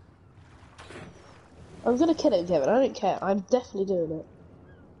 I'm gonna kill him, Kevin. I don't care. I'm definitely doing it.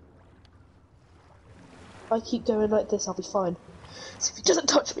 If I keep going like this, I'll be fine. So if he doesn't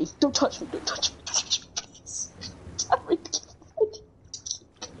touch me, don't touch me, don't touch me, don't touch me, please. Sorry.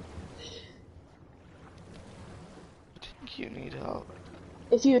 I think you need help.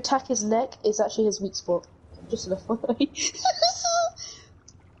 If you attack his neck, it's actually his weak spot. Just an FYI.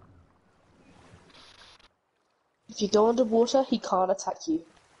 If you go underwater, he can't attack you.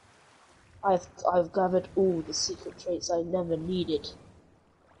 I've gathered all the secret traits I never needed.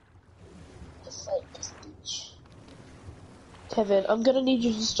 Kevin, I'm gonna need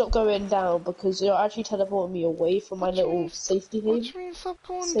you to stop going down because you're actually teleporting me away from my What do you little mean? safety What haven. do you mean stop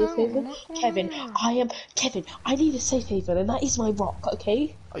going Safe down? I'm haven? not going Kevin, anywhere. Kevin, I need a safe haven and that is my rock,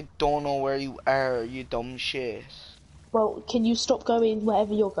 okay? I don't know where you are, you dumb shit. Well, can you stop going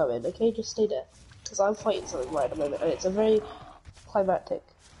wherever you're going, okay? Just stay there. Because I'm fighting something right at the moment and it's a very climactic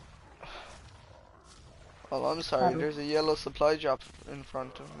Well, I'm sorry, battle. there's a yellow supply drop in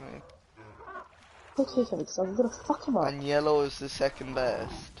front of me. Okay, Kevin, because I'm gonna fuck him up. And yellow is the second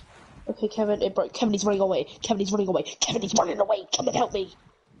best. Okay, Kevin, it broke. Kevin, he's running away. Kevin, he's running away. Kevin, he's running away. Come and help me.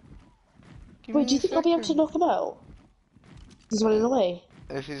 Give Wait, do me you a think I'll be able to second. knock him out? He's running away.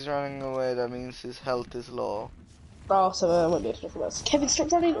 If he's running away, that means his health is low. Oh, so I won't be able to knock him out. Kevin,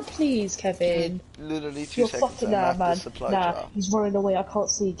 stop running. Please, Give me Kevin. literally 2 You're seconds fucking and nah, not the man. supply Nah, drop. he's running away. I can't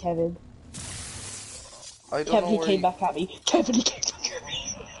see Kevin. I don't Kevin, know he where came you... back at me. Kevin, he came back at me.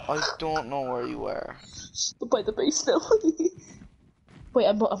 I don't know where you were. I'm by the base now. Wait,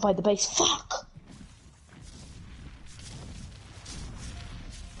 I'm not. I'm by the base. Fuck.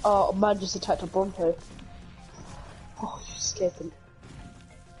 Oh, man just attacked a Bronto. Oh, you scared them.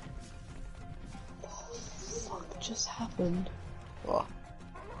 Fuck just happened? What?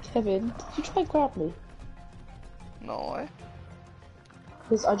 Kevin, did you try and grab me? No way.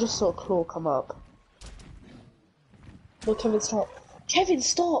 Because I just saw a claw come up. No, Kevin, stop. Kevin,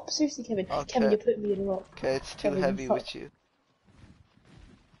 stop! Seriously, Kevin. Kevin, Okay. you're putting me in a rock. Okay, it's too Kevin, heavy fuck. with you.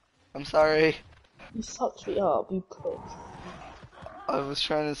 I'm sorry. You fucked me up, you prick. I was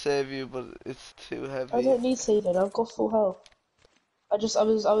trying to save you, but it's too I heavy. don't need saving, I've got full health. I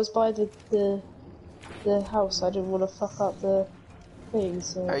was by the house, I didn't want to fuck up the thing,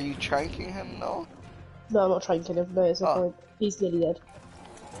 so... Are you tranking him now? No, I'm not trying to kill him, no, it's no Ah. point. He's nearly dead.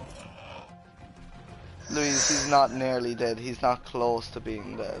 Louise, he's not nearly dead. He's not close to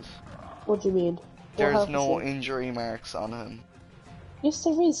being dead. What do you mean? What There's health is no he? injury marks on him. Yes,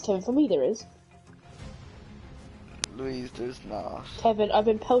 there is, Kevin, for me there is. Louise, there's not. Kevin, I've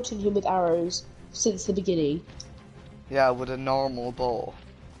been pelting him with arrows since the beginning. Yeah, with a normal bow.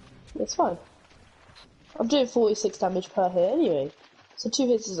 It's fine. I'm doing 46 damage per hit anyway. So 2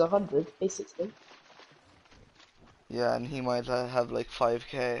 hits is 100, basically. Yeah, and he might have like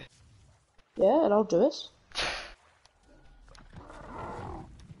 5k. Yeah, and I'll do it.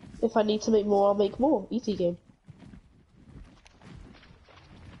 If I need to make more, I'll make more. Easy game.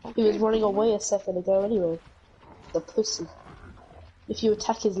 He was running away a second ago anyway. The pussy. If you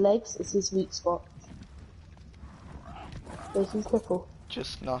attack his legs, it's his weak spot. Make him cripple.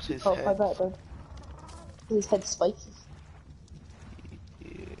 Just not his Can't head. find that then. His head's spiky.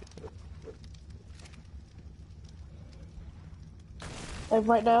 Yeah. And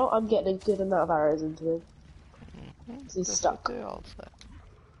right now, I'm getting a good amount of arrows into him. He's That's stuck. what they all say.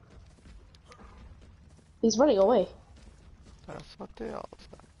 He's running away. That's what they all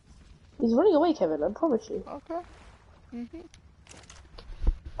say. He's running away, Kevin, I promise you. Okay.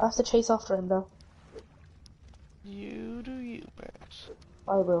 I have to chase after him now. You do you, mate.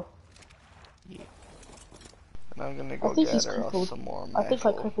 I will. And I'm gonna I go think he's gather off crippled. some more I think I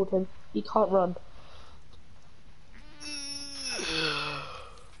metal. crippled him. He can't run.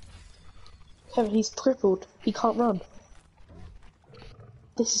 Kevin, he's crippled. He can't run.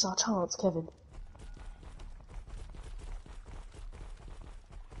 This is our chance, Kevin.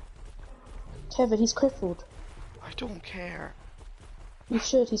 Kevin, he's crippled. I don't care. You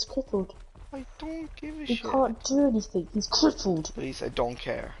should, he's crippled. I don't give a He shit. can't do anything. He's crippled. Please, I don't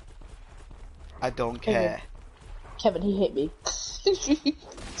care. I don't Kevin. care. Kevin, he hit me.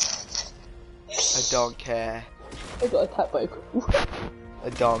 I don't care. I got attacked by a cripple. I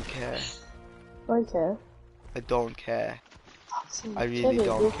don't care. I care. I don't care. Fuck's sake. I really Kevin,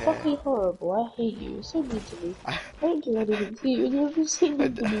 don't you're care. fucking horrible. I hate you. You're so mean to me. I don't do anything to you, and you're just so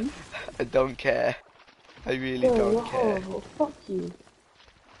mean to me. I don't care. I really No, don't you're care. horrible. Fuck you.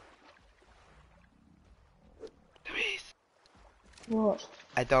 Louise, What?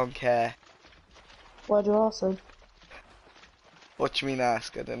 I don't care. Why'd you ask him? What you mean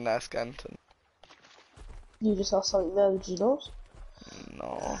ask? I didn't ask Anton. You just asked something there, did you not?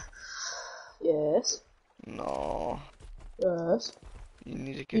 No. Yes. No. Yes. You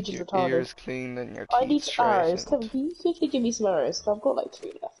need to You get just your retarded. ears cleaned and your I teeth need arrows. straightened. Come, can you quickly give me some arrows? 'Cause I've got like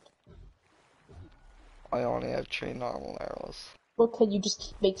 3 left. I only have 3 normal arrows. Well, can you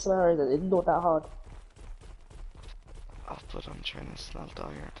just make some arrows and it's not that hard? Oh, but I'm trying to smelt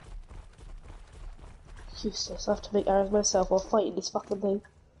iron. Useless. I have to make arrows myself while fighting this fucking thing.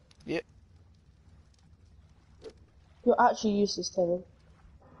 Yep. You're actually useless, Kevin.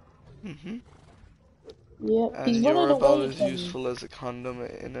 Yep. And He's you're running about away, as Kevin. useful as a condom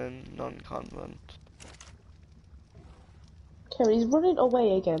in a non-convent. Kerry, he's running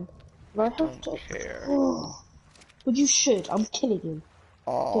away again. And I have Don't to. care. Oh, well, you should. I'm killing him.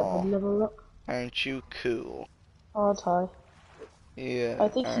 Get my Aw, level up, aren't you cool? aren't I? Yeah, I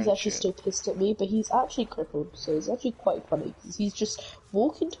think he's aren't actually you? still pissed at me, but he's actually crippled, so it's actually quite funny because he's just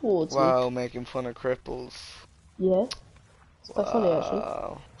walking towards me. Wow, making fun of cripples. Yeah, it's quite funny actually.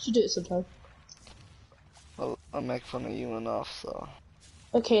 Wow. Should do it sometime. Well, I make fun of you enough, so.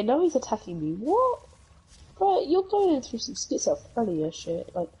 Okay, now he's attacking me. What? Right, you're going through some schizophrenia shit.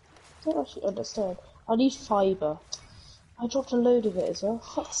 Like, I don't actually understand. I need fibre. I dropped a load of it as well.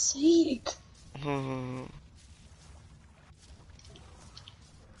 Fuck's sake.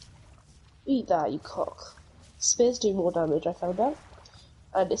 Eat that, you cock. Spears do more damage, I found out.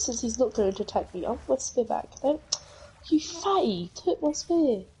 And since he's not going to attack me, I'll put my spear back. No, you fatty, took my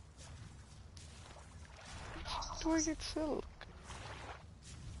spear. Do I get silk?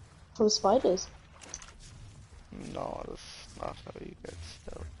 From spiders. No, that's not how you get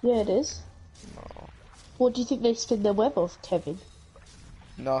silk. Yeah, it is. No. What do you think they spin their web off, Kevin?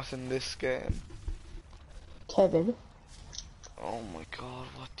 Not in this game. Kevin? Oh my god,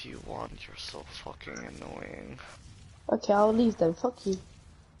 what do you want? You're so fucking annoying. Okay, I'll leave then, fuck you.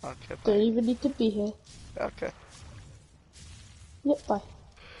 Okay, Don't bye. even need to be here. Okay. Yep, bye.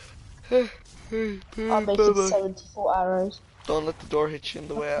 Hey, I'm making 74 arrows. Don't let the door hit you on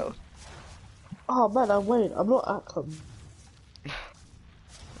the way out. Oh man, I won't. I'm not at club.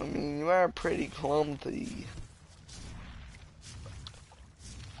 I mean, you are pretty clumsy.